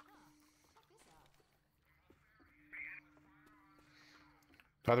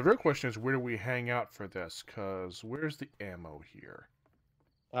 Now the real question is, where do we hang out for this? Cause where's the ammo here?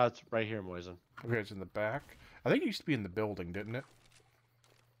 It's right here, Moisen. Okay, it's in the back. I think it used to be in the building, didn't it?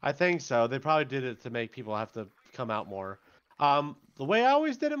 I think so. They probably did it to make people have to come out more. The way I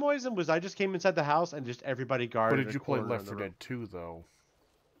always did it, Moisen, was I just came inside the house and just everybody But guarded. did a you play corner in Left the 4 room. Dead 2 though?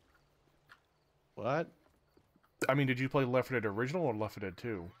 What? I mean, did you play Left 4 Dead original or Left 4 Dead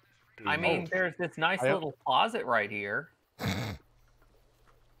 2? I mean, there's this nice I- little closet right here.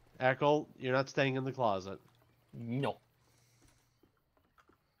 Echo, you're not staying in the closet. No.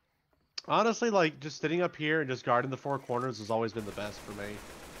 Honestly, like, just sitting up here and just guarding the four corners has always been the best for me.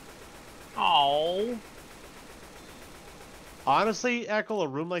 Oh. Honestly, Echo, a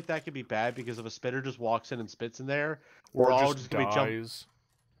room like that could be bad because if a spitter just walks in and spits in there, Or we're all just just gonna be jump. dies.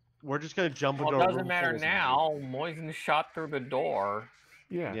 We're just gonna jump Well, into it a doesn't room matter full of now. Moisen shot through the door.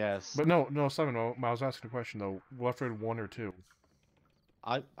 Yeah. zombies. Yes, But no, Simon, I was asking a question though. Left 4 Dead 1 or 2?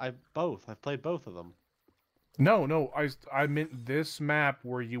 I both. I've played both of them. No, I meant this map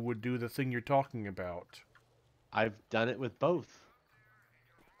where you would do the thing you're talking about. I've done it with both.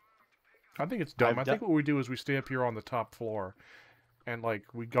 I think it's dumb. I've I think what we do is we stay up here on the top floor, and like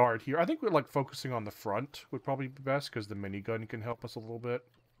we guard here. I think we're like focusing on the front would probably be best because the minigun can help us a little bit.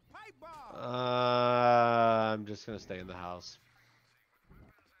 Pipe bomb. I'm just gonna stay in the house.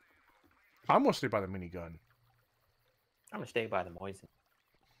 I'm gonna stay by the minigun. I'm gonna stay by the Moisen.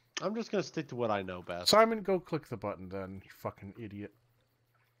 I'm just gonna stick to what I know best. Simon, go click the button then, you fucking idiot.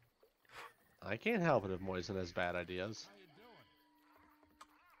 I can't help it if Moisen has bad ideas.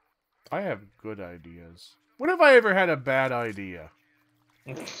 I have good ideas. When have I ever had a bad idea?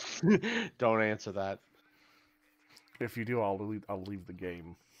 Don't answer that. If you do, I'll leave the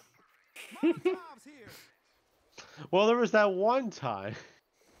game. Molotov's here. Well, there was that one time.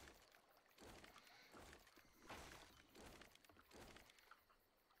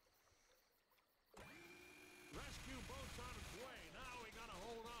 Rescue boat's on its way. Now we gotta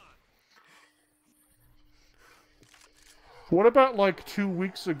hold on. What about like 2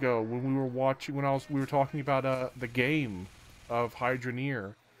 weeks ago when we were watching, we were talking about the game of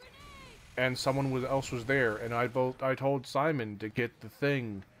Hydroneer, and someone else was there, and I told Simon to get the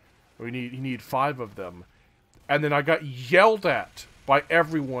thing. You need 5 of them, and then I got yelled at by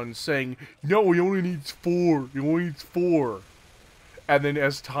everyone saying, "No, he only needs 4. He only needs 4." And then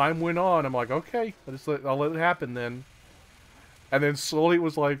as time went on, I'm like, okay, I'll let it happen then. And then slowly it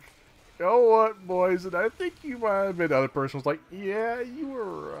was like, you know what, boys? And I think you might have been. The other person was like, yeah, you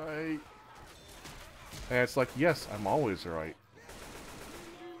were right. And it's like, yes, I'm always right.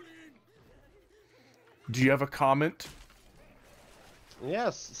 Do you have a comment?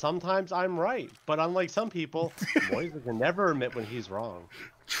 Yes, sometimes I'm right, but unlike some people, Moisen can never admit when he's wrong.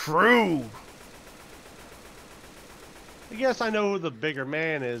 True. I guess I know who the bigger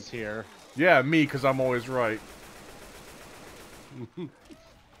man is here. Yeah, me, because I'm always right.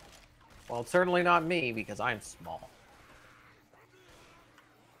 Well, it's certainly not me because I'm small.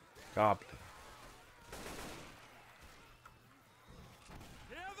 Goblin.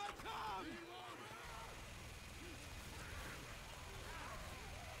 Here they come.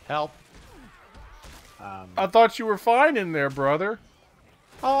 Help. I thought you were fine in there, brother.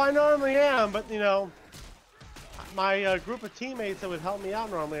 Oh, I normally am, but you know, my group of teammates that would help me out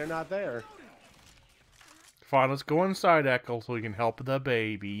normally are not there. Fine, let's go inside, Echo, so we can help the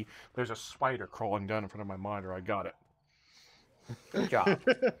baby. There's a spider crawling down in front of my monitor. I got it. Good job.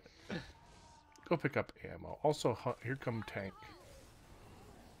 Go pick up ammo. Also, here come tank.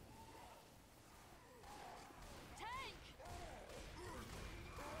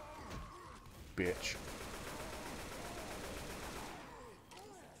 Bitch.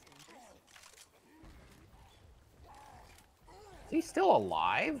 Is he still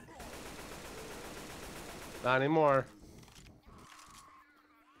alive? Not anymore.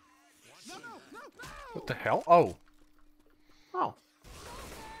 What the hell? Oh. Oh.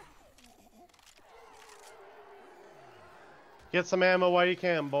 Get some ammo while you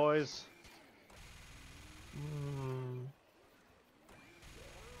can, boys.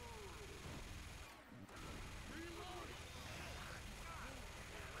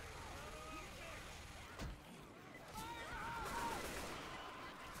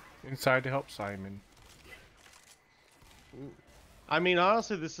 Inside to help Simon. I mean,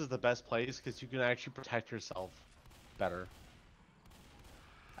 honestly, this is the best place because you can actually protect yourself better.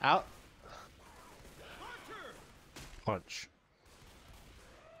 Out. Punch.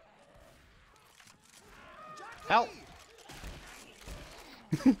 Help!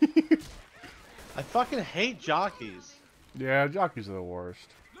 I fucking hate jockeys. Yeah, jockeys are the worst.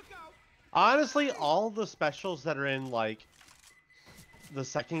 Honestly, all the specials that are in, like, the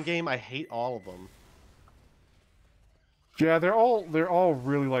second game, I hate all of them. Yeah, they're all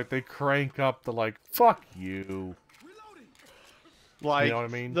really like they crank up the like fuck you. Like, You know what I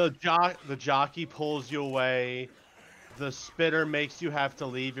mean? the jockey pulls you away. The spitter makes you have to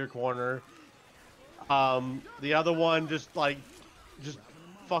leave your corner. The other one just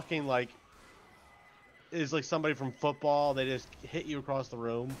fucking like is like somebody from football. They just hit you across the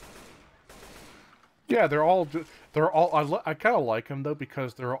room. Yeah, I kind of like them though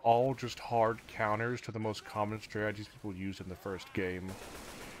because they're all just hard counters to the most common strategies people use in the first game.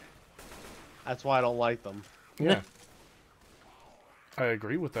 That's why I don't like them. Yeah. I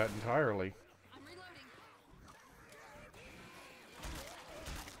agree with that entirely. I'm reloading.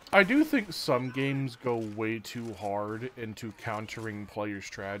 I do think some games go way too hard into countering player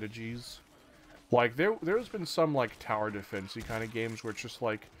strategies. Like, there's been some, like, tower defense-y kind of games where it's just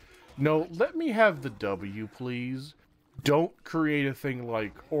like, no, let me have the W, please. Don't create a thing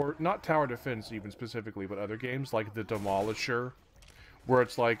like, or not tower defense even specifically, but other games like the Demolisher, where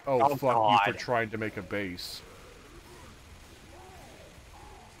it's like, oh fuck you for trying to make a base.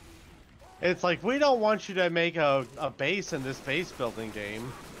 It's like, we don't want you to make a base in this base building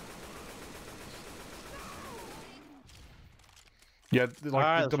game. Yeah, like,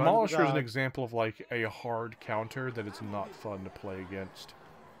 Alright, the let's run to the Demolisher is an dog. example of, like, a hard counter that it's not fun to play against.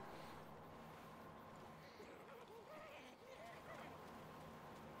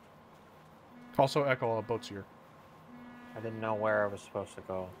 Also, Echo, boat's here. I didn't know where I was supposed to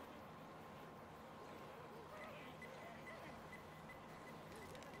go.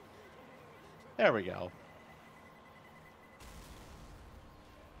 There we go.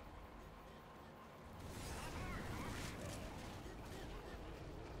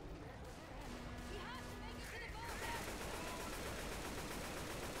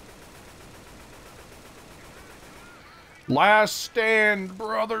 Last stand,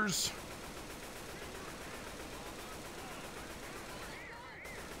 brothers!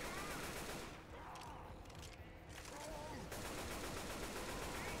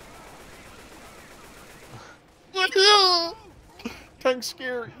 Tank's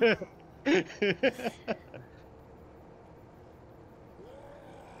scary.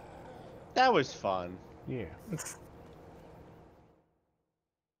 That was fun. Yeah. Just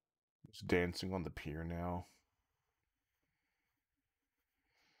dancing on the pier now.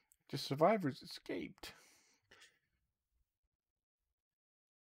 The survivors escaped.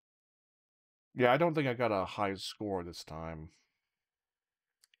 Yeah, I don't think I got a high score this time.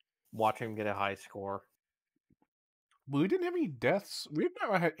 Watch him get a high score. We didn't have any deaths. We've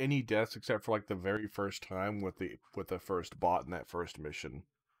never had any deaths except for like the very first time with the first bot in that first mission.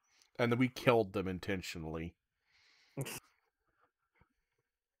 And then we killed them intentionally.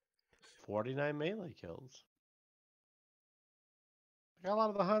 49 melee kills. I got a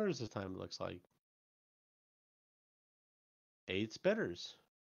lot of the hunters this time, it looks like. 8 spitters.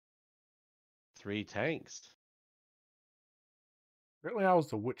 3 tanks. Apparently I was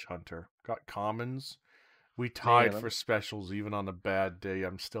the witch hunter. Got commons. We tied Man, for specials even on a bad day.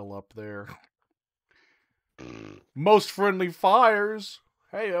 I'm still up there. Most friendly fires.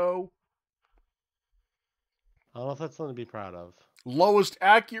 Heyo. I don't know if that's something to be proud of. Lowest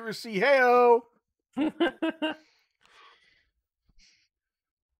accuracy. Heyo.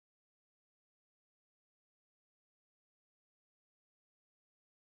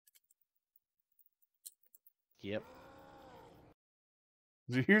 Yep.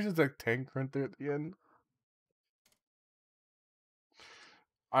 Here's just a tank right there at the end.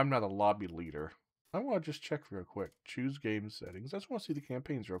 I'm not a lobby leader. I want to just check real quick. Choose game settings. I just want to see the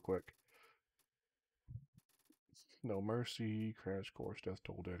campaigns real quick. No Mercy, Crash Course, Death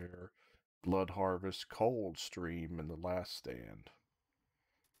Toll, Dead Air, Blood Harvest, Cold Stream, and The Last Stand.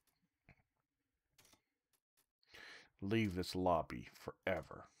 Leave this lobby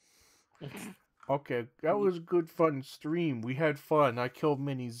forever. Okay, that was a good fun stream. We had fun. I killed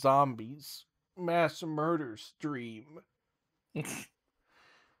many zombies. Mass murder stream.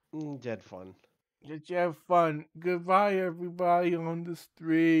 Dead fun. Did you have fun? Goodbye, everybody on the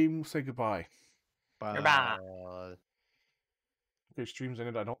stream. Say goodbye. Goodbye. Okay, stream's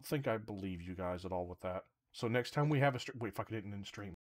ended. I don't think I believe you guys at all with that. So next time we have a stream... Wait, fuck, I didn't end stream.